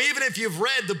 So even if you've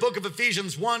read the book of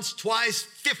Ephesians once, twice,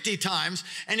 50 times,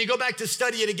 and you go back to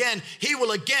study it again, he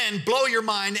will again blow your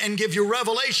mind and give you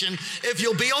revelation if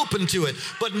you'll be open to it.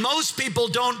 But most people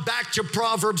don't, back to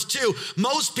Proverbs 2,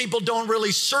 most people don't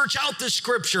really search out the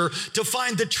scripture to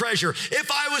find the treasure. If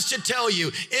I was to tell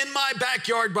you, in my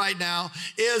backyard right now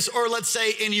or let's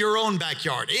say in your own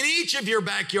backyard, in each of your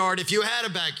backyard, if you had a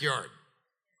backyard,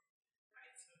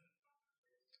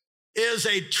 is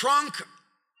a trunk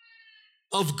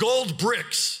of gold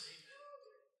bricks.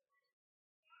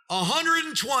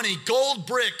 120 gold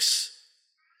bricks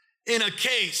in a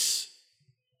case,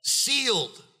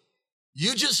 sealed.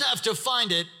 You just have to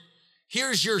find it.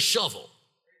 Here's your shovel.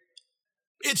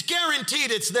 It's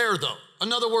guaranteed it's there, though.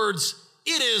 In other words,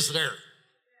 it is there.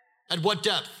 At what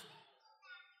depth?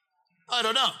 I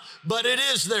don't know, but it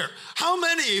is there. How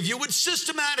many of you would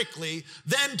systematically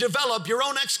then develop your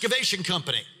own excavation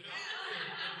company?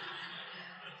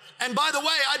 And by the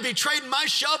way, I'd be trading my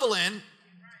shovel in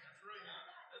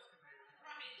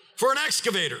for an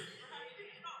excavator.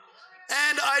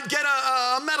 And I'd get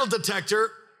a metal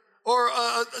detector or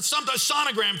a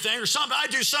sonogram thing or something. I'd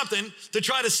do something to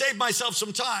try to save myself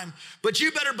some time. But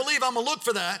you better believe I'm gonna look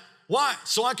for that. Why?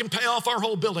 So I can pay off our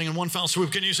whole building in one foul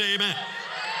swoop. Can you say amen?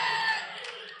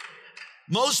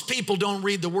 Most people don't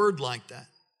read the word like that.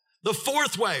 The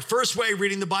fourth way, first way,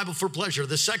 reading the Bible for pleasure.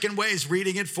 The second way is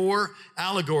reading it for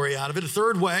allegory out of it. The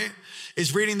third way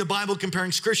is reading the Bible,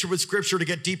 comparing scripture with scripture to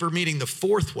get deeper meaning. The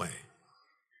fourth way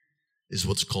is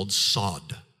what's called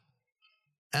SOD.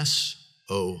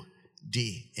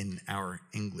 S-O-D in our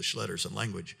English letters and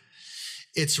language.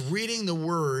 It's reading the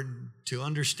word to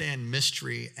understand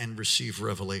mystery and receive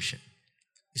revelation.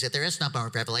 He said, there is no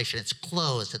more revelation. It's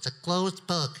closed. It's a closed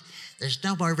book. There's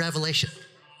no more revelation.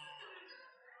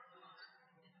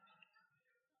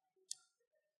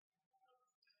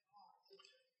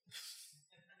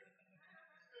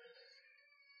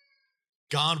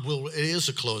 It is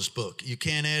a closed book. You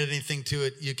can't add anything to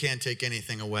it. You can't take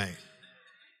anything away.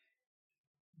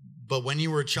 But when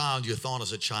you were a child, you thought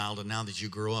as a child, and now that you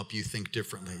grow up, you think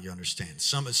differently, you understand.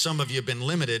 Some of you have been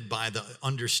limited by the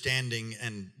understanding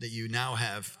and that you now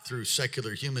have through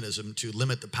secular humanism to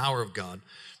limit the power of God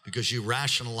because you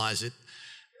rationalize it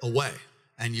away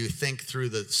and you think through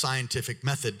the scientific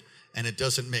method and it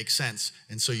doesn't make sense.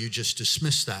 And so you just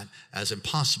dismiss that as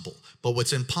impossible. But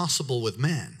what's impossible with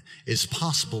man is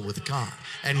possible with God.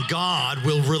 And God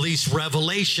will release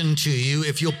revelation to you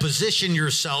if you'll position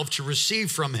yourself to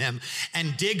receive from him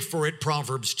and dig for it,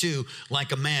 Proverbs 2,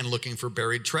 like a man looking for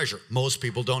buried treasure. Most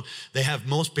people don't. They have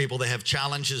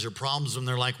challenges or problems and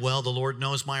they're like, well, the Lord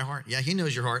knows my heart. Yeah, he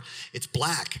knows your heart. It's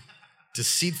black,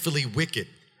 deceitfully wicked.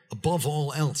 Above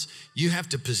all else, you have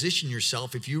to position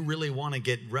yourself. If you really want to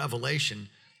get revelation,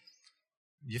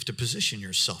 you have to position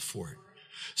yourself for it.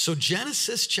 So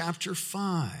Genesis chapter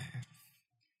 5.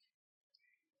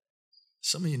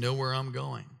 Some of you know where I'm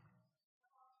going.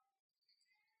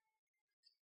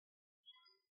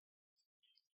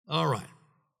 All right.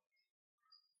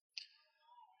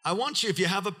 I want you, if you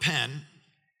have a pen,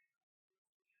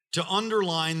 to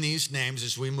underline these names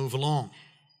as we move along.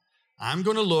 I'm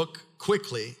going to look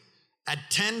quickly at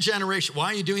 10 generations. Why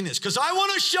are you doing this? Because I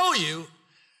want to show you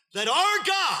that our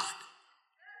God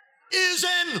is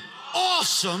an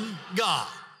awesome God.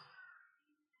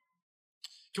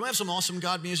 Can we have some awesome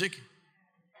God music?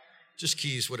 Just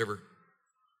keys, whatever.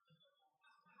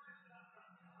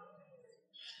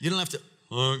 You don't have to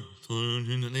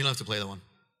play that one.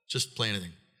 Just play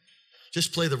anything.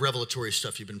 Just play the revelatory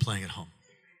stuff you've been playing at home.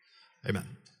 Amen.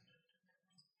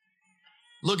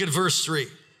 Look at verse 3.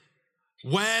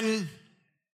 When,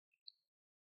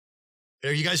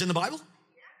 are you guys in the Bible?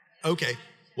 Okay.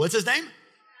 What's his name?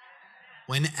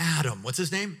 When Adam, what's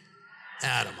his name?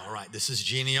 Adam, all right. This is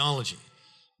genealogy.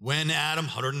 When Adam,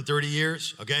 130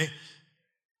 years, okay?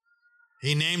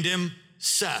 He named him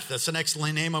Seth. That's an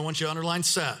excellent name. I want you to underline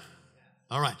Seth.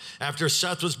 All right. After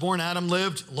Seth was born, Adam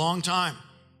lived a long time.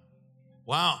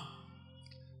 Wow.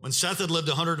 When Seth had lived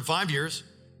 105 years,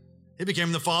 he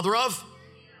became the father of,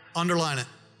 underline it,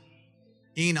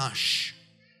 Enosh.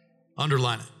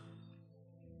 Underline it.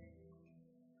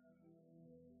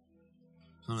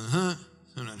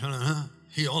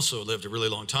 He also lived a really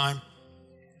long time.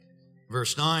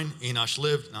 Verse 9, Enosh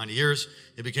lived 90 years.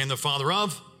 He became the father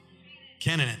of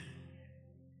Kenan.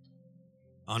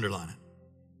 Underline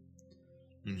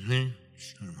it.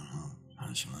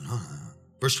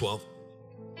 Verse 12.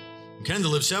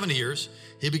 Kenan lived 70 years.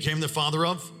 He became the father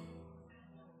of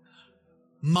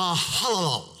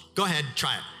Mahalalel. Go ahead,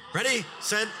 try it. Ready,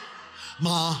 set,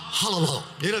 Mahalalel.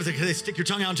 You don't have to stick your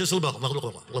tongue out just a little bit.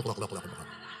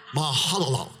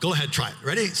 Mahalalel. Go ahead, try it.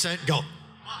 Ready, set, go.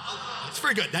 It's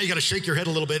very good. Now you got to shake your head a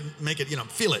little bit, make it,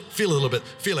 feel it a little bit,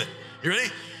 feel it. You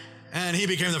ready? And he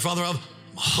became the father of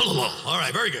Mahalalel. All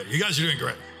right, very good. You guys are doing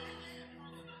great.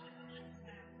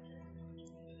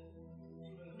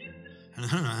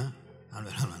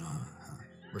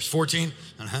 Verse 14,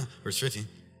 verse 15.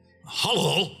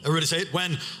 Mahalalel, everybody say it.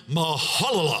 When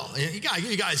Mahalalel.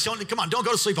 You guys, come on, don't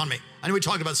go to sleep on me. I know we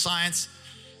talked about science.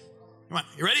 Come on,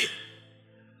 you ready?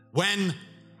 When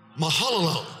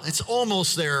Mahalalel, it's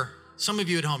almost there. Some of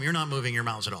you at home, you're not moving your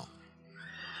mouths at all.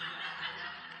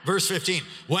 Verse 15,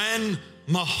 when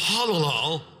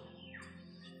Mahalalel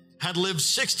had lived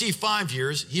 65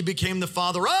 years, he became the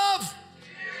father of,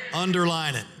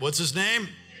 underline it. What's his name?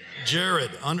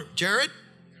 Jared. Jared?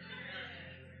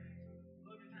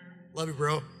 Love you,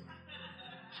 bro.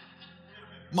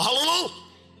 Mahalalel?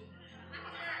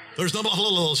 There's no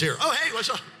Mahalalels here. Oh, hey, what's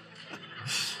up?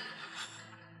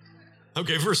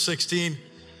 Okay, verse 16.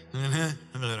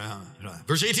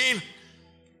 Verse 18.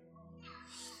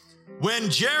 When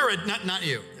Jared, not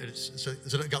you, it's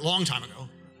a long time ago.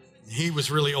 He was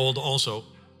really old also.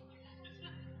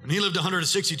 When he lived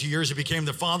 162 years, he became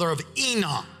the father of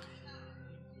Enoch.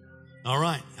 All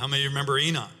right. How many of you remember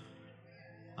Enoch?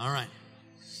 All right.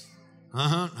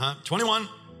 21.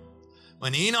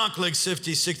 When Enoch lived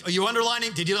 56. Are you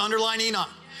underlining? Did you underline Enoch?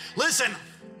 Listen,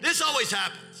 this always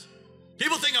happens.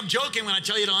 People think I'm joking when I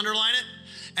tell you to underline it.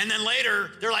 And then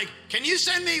later, they're like, can you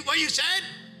send me what you said?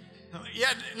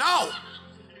 Yeah, no.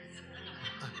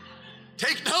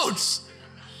 Take notes.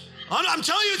 I'm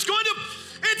telling you, it's going to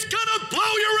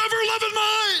blow your ever-loving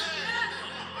mind.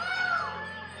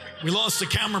 We lost the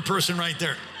camera person right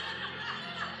there.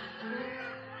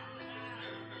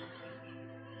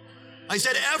 I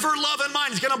said ever-loving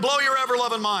mind. It's going to blow your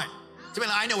ever-loving mind.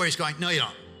 I know where he's going. No, you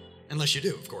don't. Unless you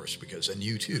do, of course, because then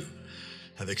you too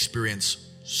have experienced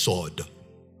sod.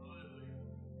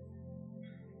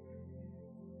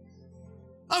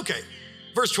 Okay,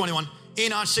 verse 21.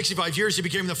 Enoch, 65 years, he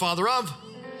became the father of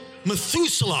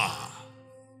Methuselah.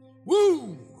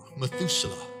 Woo,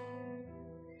 Methuselah.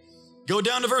 Go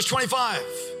down to verse 25.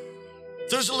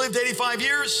 Methuselah lived 85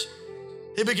 years.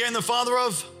 He became the father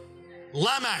of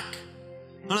Lamech.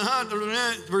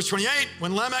 Verse 28,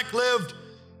 when Lamech lived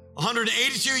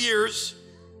 182 years,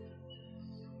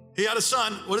 he had a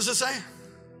son. What does it say?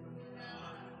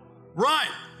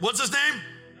 Right. What's his name?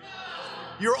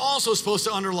 You're also supposed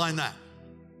to underline that.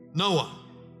 Noah.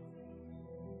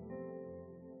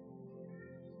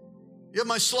 You have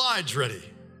my slides ready.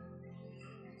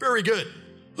 Very good.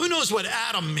 Who knows what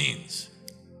Adam means?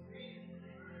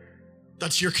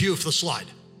 That's your cue for the slide.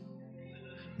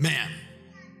 Man.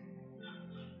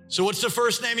 So what's the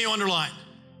first name you underlined?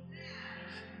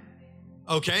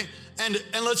 Okay. And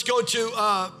let's go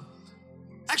to,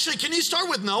 actually, can you start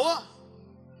with Noah?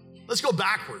 Let's go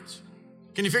backwards.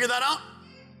 Can you figure that out?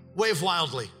 Wave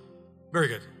wildly. Very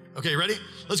good. Okay, ready?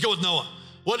 Let's go with Noah.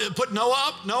 Put Noah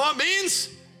up. Noah means?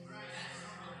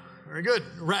 Very good.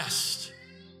 Rest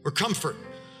or comfort.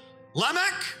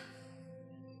 Lamech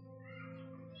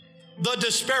The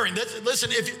despairing.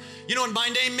 Listen, if you know what my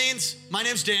name means? My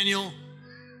name's Daniel.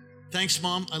 Thanks,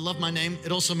 Mom. I love my name.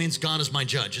 It also means God is my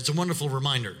judge. It's a wonderful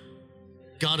reminder.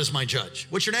 God is my judge.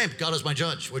 What's your name? God is my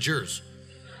judge. What's yours?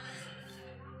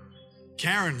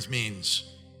 Karen's means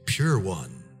pure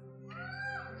one.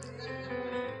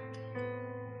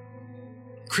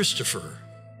 Christopher.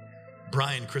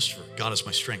 Brian Christopher. God is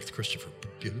my strength. Christopher.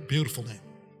 Beautiful name.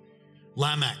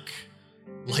 Lamech.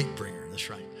 Light bringer. That's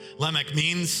right. Lamech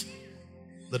means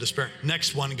the despair.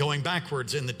 Next one, going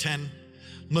backwards in the 10.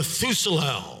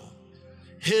 Methuselah.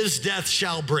 His death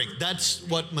shall bring. That's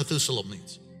what Methuselah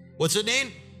means. What's it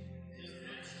mean?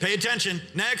 Pay attention.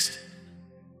 Next.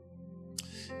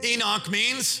 Enoch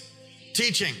means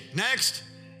teaching. Next.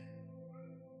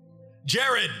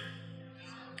 Jared.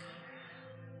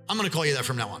 I'm going to call you that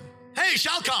from now on. Hey,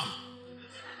 shall come.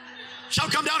 Shall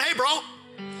come down. Hey, bro.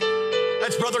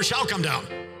 That's brother shall come down.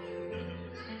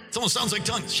 It almost sounds like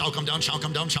tongues. Shall come down, shall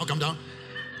come down, shall come down.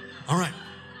 All right.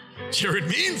 Jared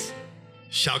means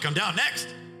shall come down. Next.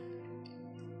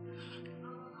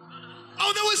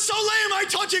 Oh, that was so lame. I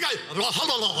taught you guys.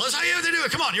 That's how you have to do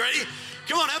it. Come on, you ready?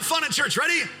 Come on, have fun in church.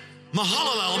 Ready?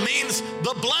 Mahalalel means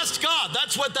the blessed God.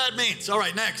 That's what that means. All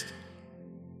right, next.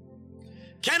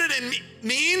 Canaan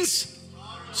means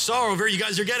sorrow. You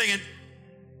guys are getting it.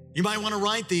 You might want to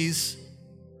write these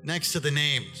next to the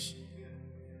names.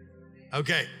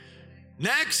 Okay.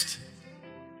 Next.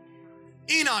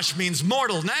 Enosh means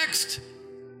mortal. Next.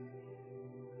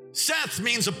 Seth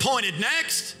means appointed.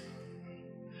 Next.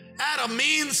 Adam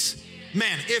means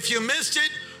man. If you missed it,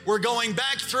 we're going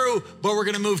back through, but we're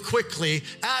going to move quickly.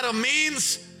 Adam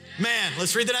means man.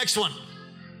 Let's read the next one.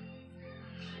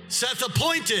 Seth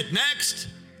appointed. Next.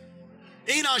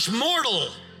 Enosh mortal.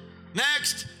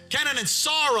 Next. Kenan and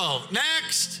sorrow.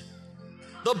 Next.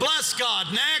 The blessed God.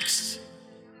 Next.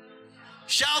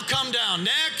 Shall come down.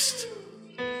 Next.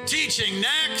 Teaching.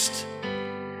 Next.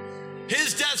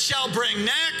 His death shall bring.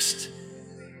 Next.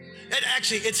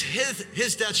 It's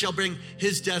his death shall bring.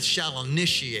 His death shall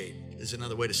initiate is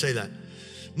another way to say that.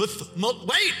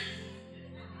 Wait.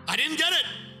 I didn't get it.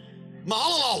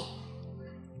 Mahalalel.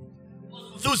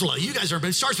 Methuselah. You guys are,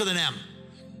 it starts with an M.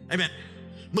 Amen.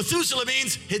 Methuselah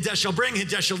means his death shall bring, his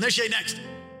death shall initiate. Next.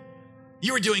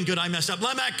 You were doing good, I messed up.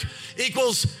 Lamech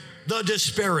equals the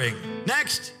despairing.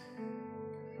 Next.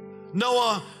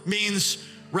 Noah means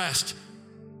rest.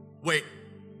 Wait.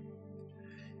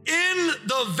 In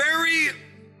the very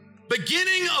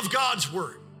beginning of God's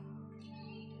word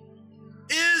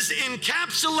is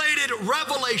encapsulated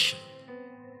revelation,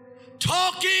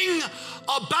 talking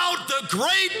about the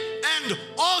great and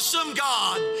awesome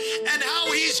God and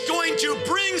how he's going to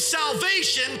bring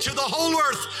salvation to the whole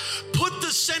earth. Put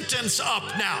the sentence up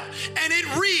now. And it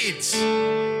reads,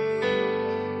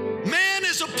 man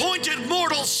is appointed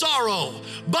mortal sorrow,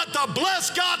 but the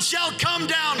blessed God shall come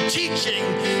down teaching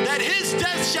that his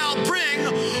death shall bring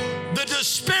the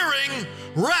despairing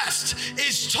rest.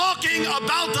 Is talking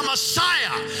about the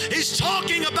Messiah. He's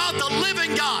talking about the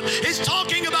living God. He's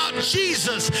talking about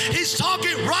Jesus. He's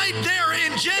talking right there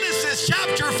in Genesis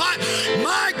chapter 5.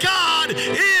 My God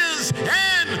is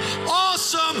an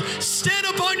awesome. Stand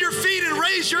up on your feet and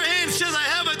raise your hands to the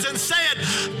heavens and say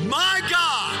it. My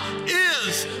God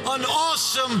is an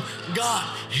awesome God,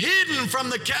 hidden from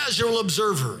the casual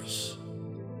observers,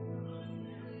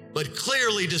 but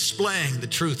clearly displaying the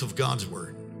truth of God's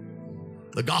word.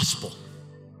 The gospel,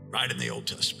 right in the Old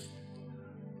Testament.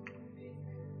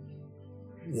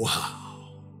 Wow.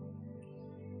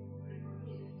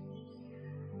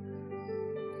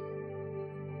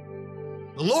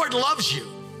 The Lord loves you.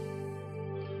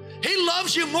 He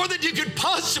loves you more than you could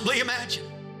possibly imagine.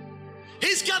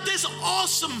 He's got this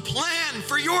awesome plan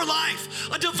for your life,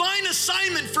 a divine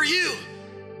assignment for you,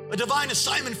 a divine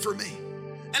assignment for me.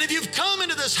 And if you've come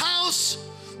into this house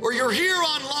or you're here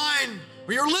online,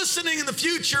 or you're listening in the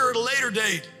future at a later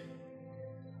date,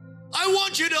 I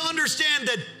want you to understand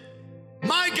that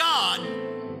my God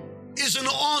is an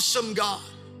awesome God.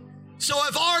 So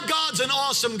if our God's an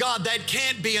awesome God, that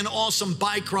can't be an awesome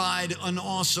bike ride, an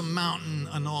awesome mountain,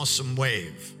 an awesome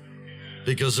wave,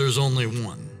 because there's only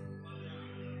one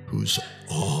who's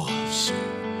awesome,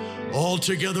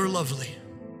 altogether lovely,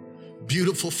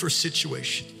 beautiful for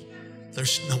situation.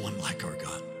 There's no one like our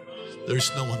God. There's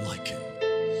no one like him.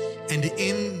 And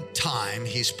in time,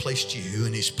 he's placed you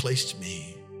and he's placed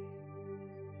me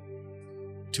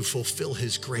to fulfill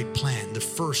his great plan. The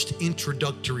first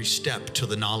introductory step to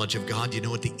the knowledge of God, you know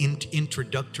what the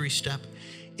introductory step?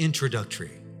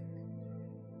 Introductory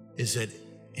is that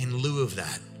in lieu of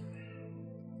that,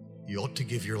 you ought to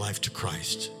give your life to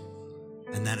Christ.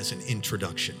 And that is an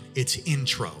introduction. It's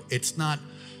intro. It's not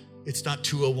It's not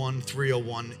 201,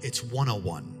 301, it's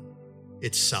 101.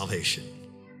 It's salvation.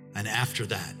 And after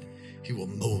that, he will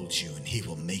mold you and he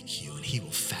will make you and he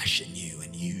will fashion you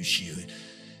and use you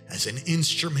as an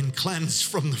instrument cleansed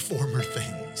from the former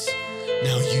things,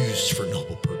 now used for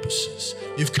noble purposes.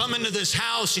 You've come into this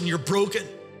house and you're broken.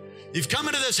 You've come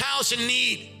into this house in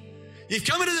need. You've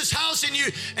come into this house and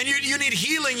you need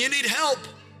healing, you need help.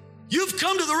 You've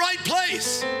come to the right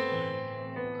place.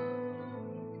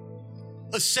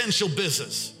 Essential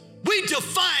business. We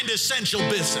defined essential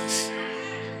business.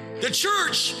 The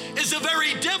church is the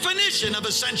very definition of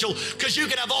essential, because you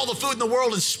can have all the food in the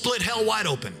world and split hell wide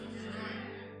open.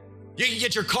 You can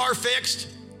get your car fixed.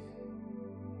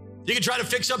 You can try to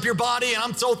fix up your body, and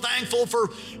I'm so thankful for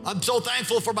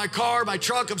my car, my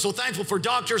truck. I'm so thankful for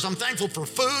doctors. I'm thankful for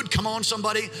food. Come on,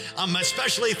 somebody. I'm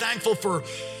especially thankful for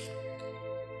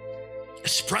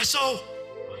espresso.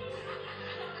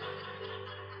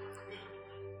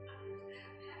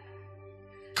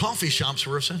 Coffee shops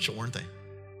were essential, weren't they?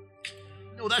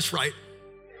 No, that's right.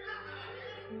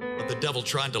 But the devil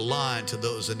tried to lie to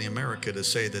those in America to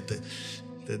say that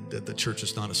the church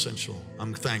is not essential.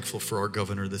 I'm thankful for our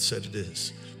governor that said it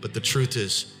is. But the truth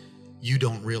is, you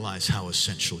don't realize how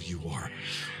essential you are.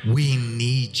 We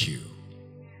need you.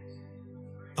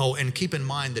 Oh, and keep in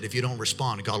mind that if you don't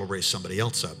respond, God will raise somebody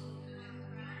else up.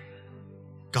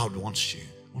 God wants you.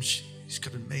 He's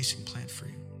got an amazing plan for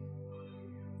you.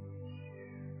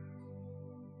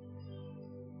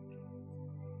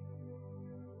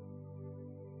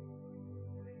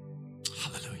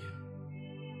 Hallelujah.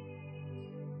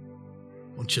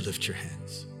 Won't you lift your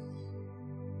hands?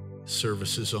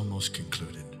 Service is almost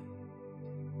concluded.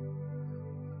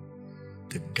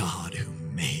 The God who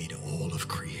made all of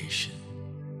creation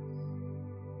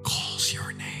calls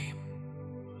your name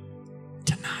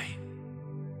tonight.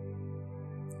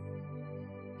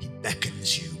 He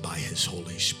beckons you by his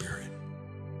Holy Spirit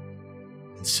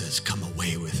and says, come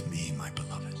away with me, my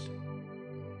beloved.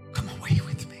 Come away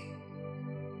with me.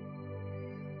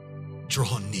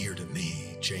 Draw near to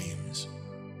me, James,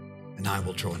 and I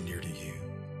will draw near to you.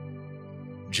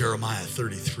 Jeremiah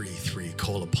 33:3,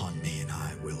 call upon me and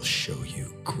I will show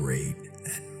you great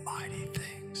and mighty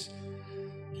things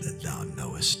that thou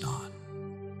knowest not.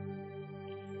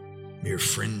 Mere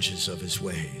fringes of his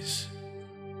ways.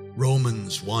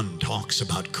 Romans 1 talks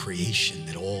about creation,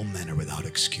 that all men are without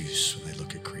excuse when they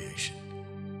look at creation.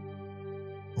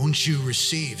 Won't you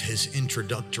receive his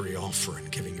introductory offer in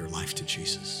giving your life to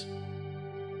Jesus?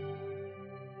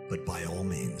 But by all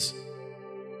means,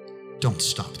 don't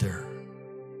stop there.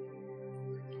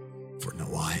 For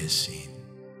no eye has seen,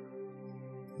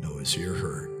 no has ear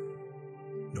heard,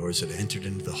 nor has it entered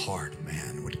into the heart of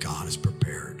man what God has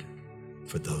prepared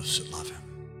for those that love him.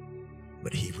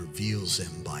 But he reveals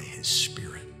them by his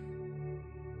Spirit.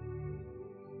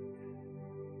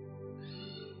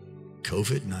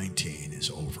 COVID-19 is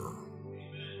over.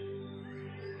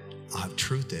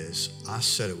 Truth is, I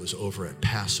said it was over at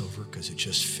Passover because it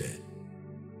just fit.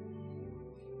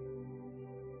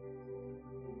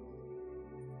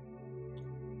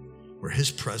 Where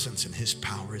his presence and his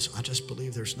power is, I just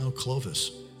believe there's no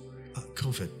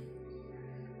COVID.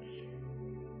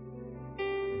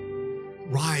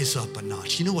 Rise up a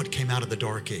notch. You know what came out of the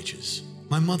Dark Ages?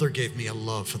 My mother gave me a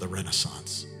love for the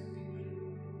Renaissance.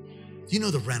 You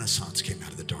know the Renaissance came out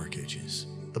of the Dark Ages.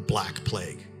 The Black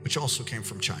Plague, which also came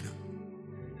from China.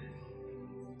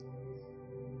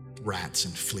 Rats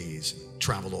and fleas and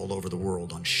traveled all over the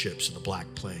world on ships in the Black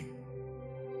Plague.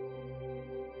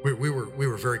 We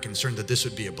were very concerned that this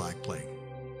would be a Black Plague.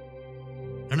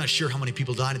 I'm not sure how many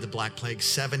people died of the Black Plague.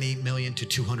 70 million to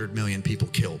 200 million people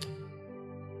killed.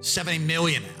 70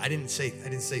 million. I didn't say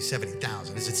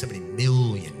 70,000. I said 70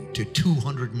 million to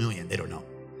 200 million. They don't know.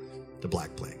 The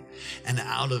Black Plague. And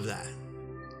out of that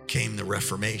came the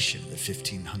Reformation of the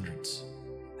 1500s.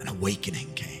 An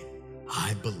awakening came.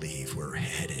 I believe we're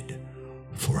headed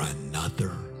for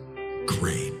another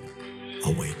great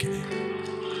awakening.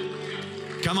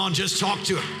 Come on, just talk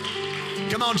to him.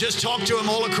 Come on, just talk to him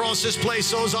all across this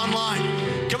place, those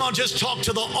online. Come on, just talk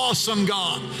to the awesome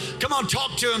God. Come on,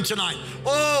 talk to him tonight.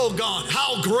 Oh God,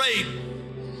 how great.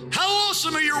 How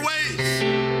awesome are your ways.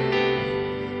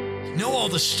 Know all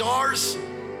the stars.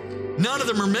 None of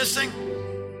them are missing.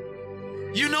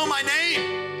 You know my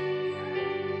name.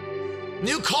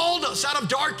 You called us out of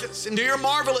darkness into your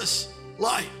marvelous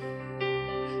light.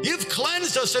 You've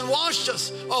cleansed us and washed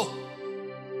us. Oh,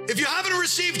 if you haven't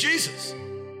received Jesus,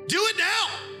 do it now.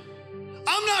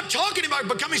 I'm not talking about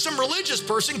becoming some religious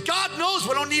person. God knows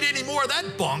we don't need any more of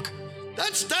that bunk.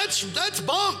 That's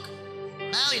bunk.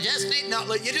 No, you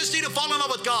just need to fall in love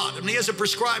with God. And he has a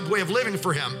prescribed way of living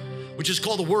for him. which is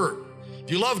called the Word. If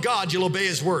you love God, you'll obey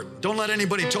His Word. Don't let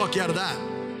anybody talk you out of that.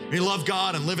 You love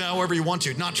God and live however you want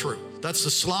to. Not true. That's the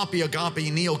sloppy,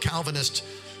 agape, neo-Calvinist,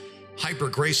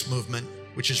 hyper-grace movement,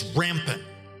 which is rampant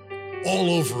all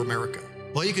over America.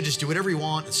 Well, you can just do whatever you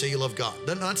want and say you love God.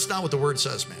 That's not what the Word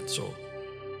says, man. So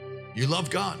you love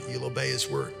God, you'll obey His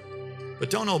Word. But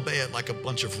don't obey it like a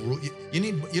bunch of rules.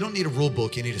 You don't need a rule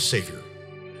book, you need a Savior.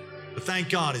 But thank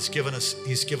God He's given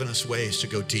us ways to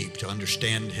go deep, to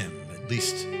understand Him, at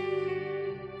least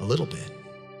a little bit,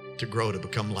 to grow, to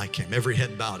become like Him. Every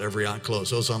head bowed, every eye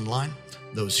closed. Those online,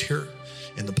 those here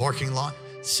in the parking lot,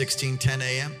 16:10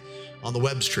 a.m. on the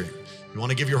web stream. You want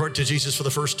to give your heart to Jesus for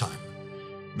the first time,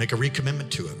 make a recommitment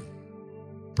to Him,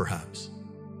 perhaps.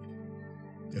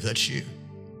 If that's you,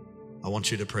 I want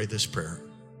you to pray this prayer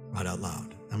right out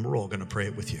loud, and we're all going to pray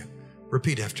it with you.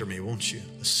 Repeat after me, won't you?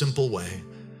 A simple way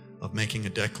of making a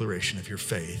declaration of your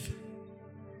faith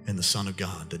in the Son of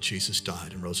God, that Jesus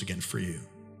died and rose again for you.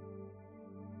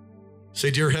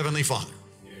 Say, dear Heavenly Father,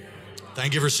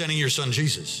 thank you for sending your Son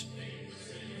Jesus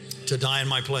to die in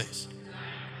my place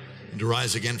and to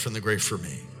rise again from the grave for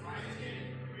me.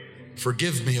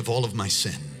 Forgive me of all of my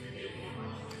sin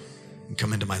and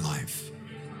come into my life.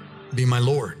 Be my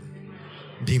Lord,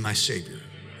 be my Savior.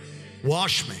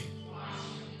 Wash me,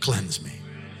 cleanse me,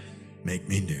 make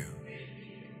me new.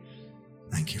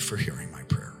 Thank you for hearing my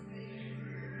prayer.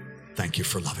 Thank you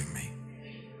for loving me.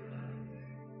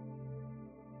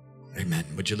 Amen.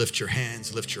 Would you lift your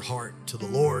hands, lift your heart to the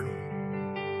Lord?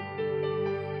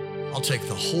 I'll take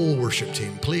the whole worship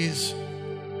team, please.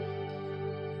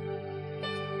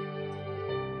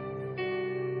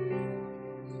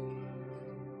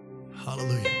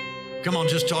 Hallelujah. Come on,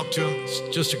 just talk to Him.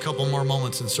 It's just a couple more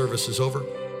moments and service is over.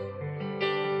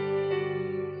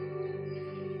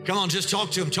 Come on, just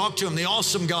talk to Him. Talk to Him, the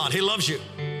awesome God. He loves you.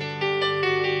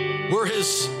 We're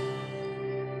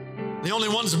the only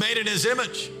ones made in His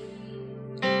image.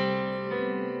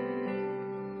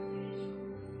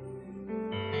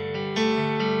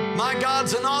 My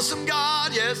God's an awesome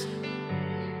God, yes.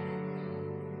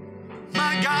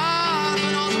 My God's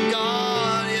an awesome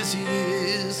God, yes He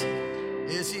is.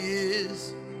 Yes He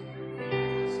is.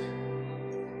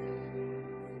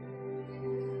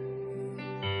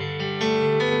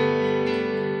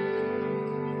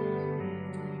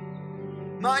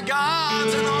 My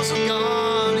God's an awesome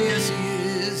God, yes He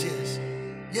is, yes.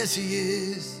 Yes He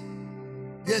is.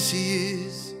 Yes He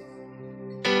is.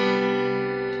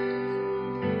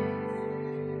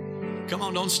 Come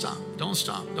on, don't stop, don't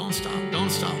stop, don't stop, don't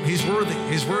stop. He's worthy,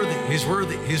 He's worthy, He's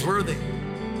worthy, He's worthy.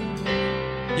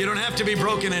 You don't have to be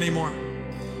broken anymore.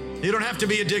 You don't have to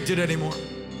be addicted anymore.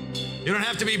 You don't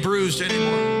have to be bruised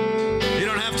anymore. You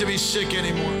don't have to be sick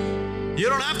anymore. You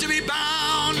don't have to be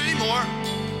bound anymore.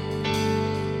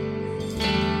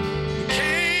 He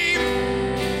came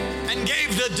and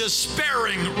gave the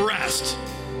despairing rest.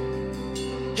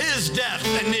 His death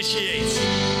initiates.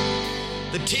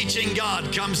 The teaching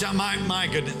God comes out. My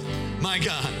goodness, my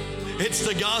God. It's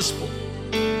the gospel.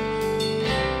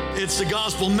 It's the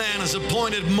gospel. Man is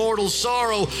appointed mortal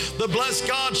sorrow. The blessed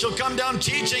God shall come down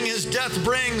teaching. His death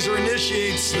brings or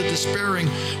initiates the despairing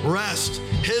rest.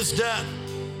 His death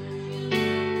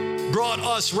brought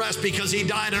us rest because He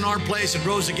died in our place and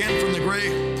rose again from the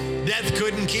grave. Death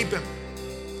couldn't keep Him.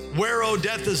 Where, O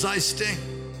death, is thy sting?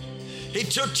 He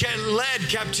led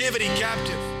captivity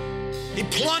captive. He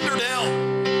plundered hell.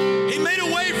 He made a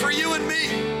way for you and me.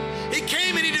 He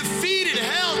came and He defeated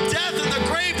hell, death, and the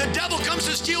grave. The devil comes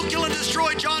to steal, kill, and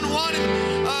destroy. John 1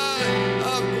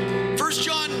 and 1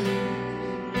 John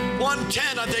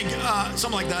 1:10, I think,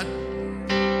 something like that.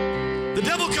 The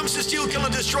devil comes to steal, kill,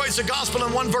 and destroy. It's the gospel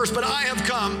in one verse, but I have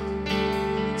come.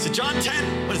 Is it John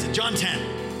 10? What is it? John 10.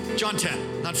 John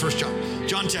 10, not 1 John.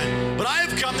 John 10. But I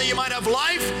have come that you might have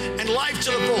life and life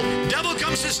to the full. Devil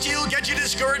comes to steal, get you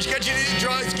discouraged, get you to do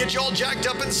drugs, get you all jacked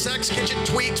up in sex, get you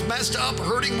tweaked, messed up,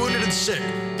 hurting, wounded, and sick.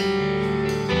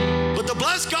 But the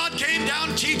blessed God came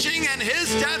down teaching, and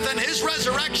His death and His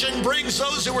resurrection brings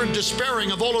those who are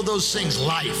despairing of all of those things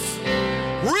life.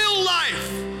 Real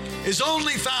life is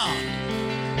only found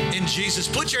in Jesus.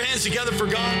 Put your hands together for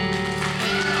God.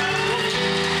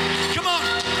 Come on.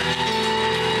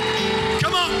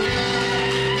 Come on.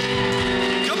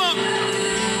 Come on.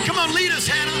 Come on, lead us,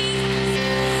 Hannah.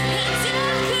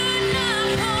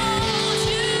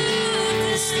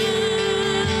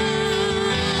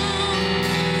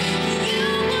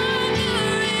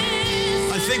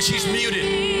 I think she's muted.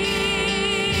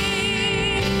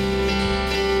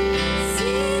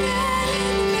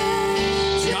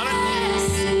 Got it?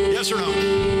 Yes or no?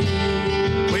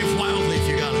 Wave wildly if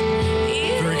you got it.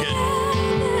 Very good.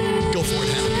 Go for it,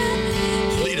 Hannah.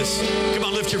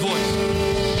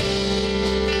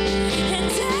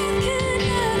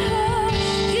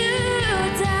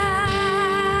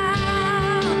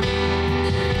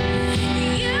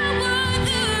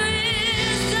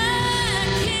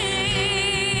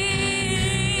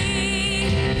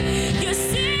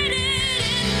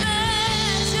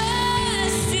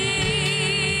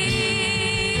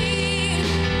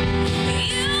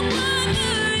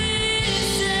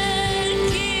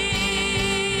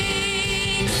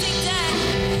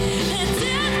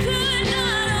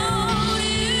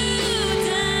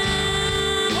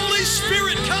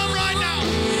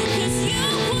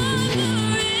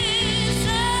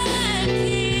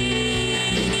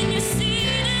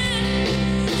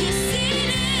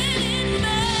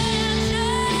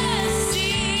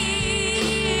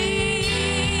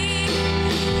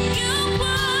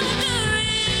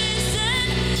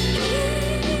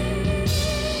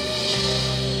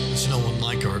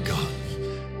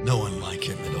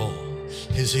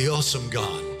 He's the awesome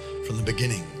God from the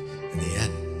beginning and the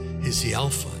end. He's the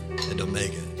Alpha and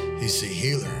Omega. He's the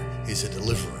healer. He's a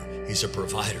deliverer. He's a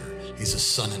provider. He's a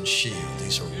sun and shield.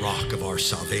 He's a rock of our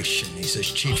salvation. He's the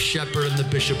chief shepherd and the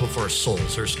bishop of our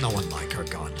souls. There's no one like our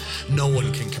God. No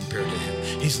one can compare to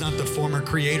him. He's not the former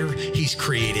creator. He's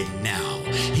creating now.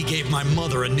 He gave my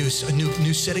mother a new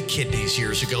set of kidneys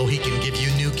years ago. He can give you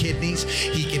new kidneys.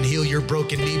 He can heal your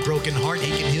broken knee, broken heart.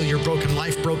 He can heal your broken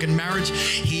life, broken marriage.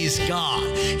 He's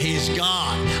God. He's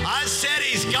God. I said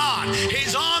he's God.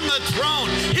 He's on the throne.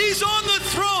 He's on the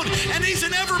throne, and he's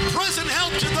an ever-present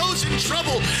help to those in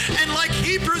trouble. And like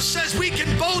Hebrews says, we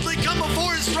can boldly come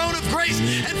before his throne of grace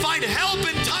and find help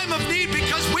in time of need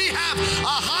because we have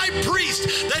a high priest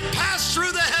that passed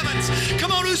through the heavens.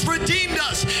 Come on, who's redeemed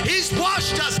us. He's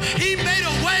washed us. He made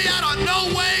a way out of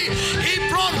no way. He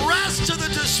brought rest to the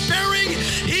despairing.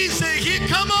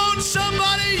 Come on,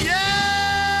 somebody.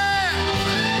 Yeah.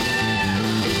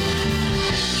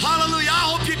 Hallelujah. I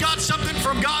hope you got something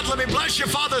from God. Let me bless you,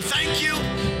 Father. Thank you.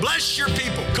 Bless your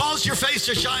people. Cause your face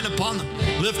to shine upon them.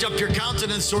 Lift up your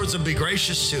countenance towards them. Be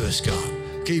gracious to us, God.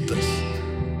 Keep us.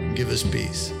 Give us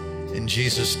peace. In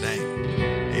Jesus' name,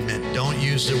 amen. Don't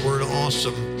use the word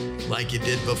awesome like you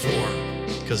did before,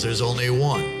 because there's only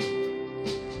one.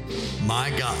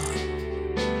 My God.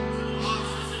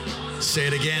 Say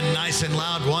it again, nice and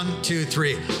loud. 1, 2,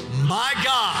 3. My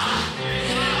God.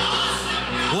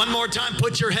 One more time,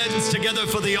 put your hands together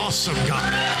for the awesome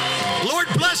God. Lord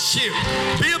bless you.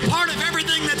 Be a part of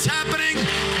everything that's happening.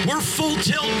 We're full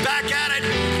tilt back at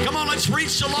it. Come on, let's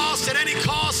reach the lost at any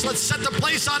cost. Let's set the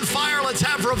place on fire. Let's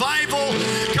have revival.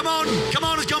 Come on,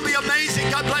 it's going to be amazing.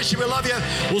 God bless you. We love you.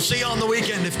 We'll see you on the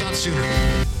weekend, if not sooner.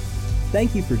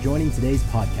 Thank you for joining today's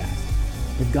podcast.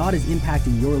 If God is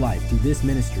impacting your life through this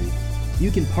ministry, you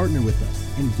can partner with us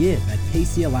and give at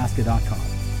kcalaska.com.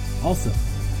 Also,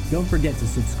 don't forget to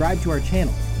subscribe to our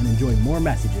channel and enjoy more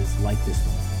messages like this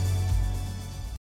one.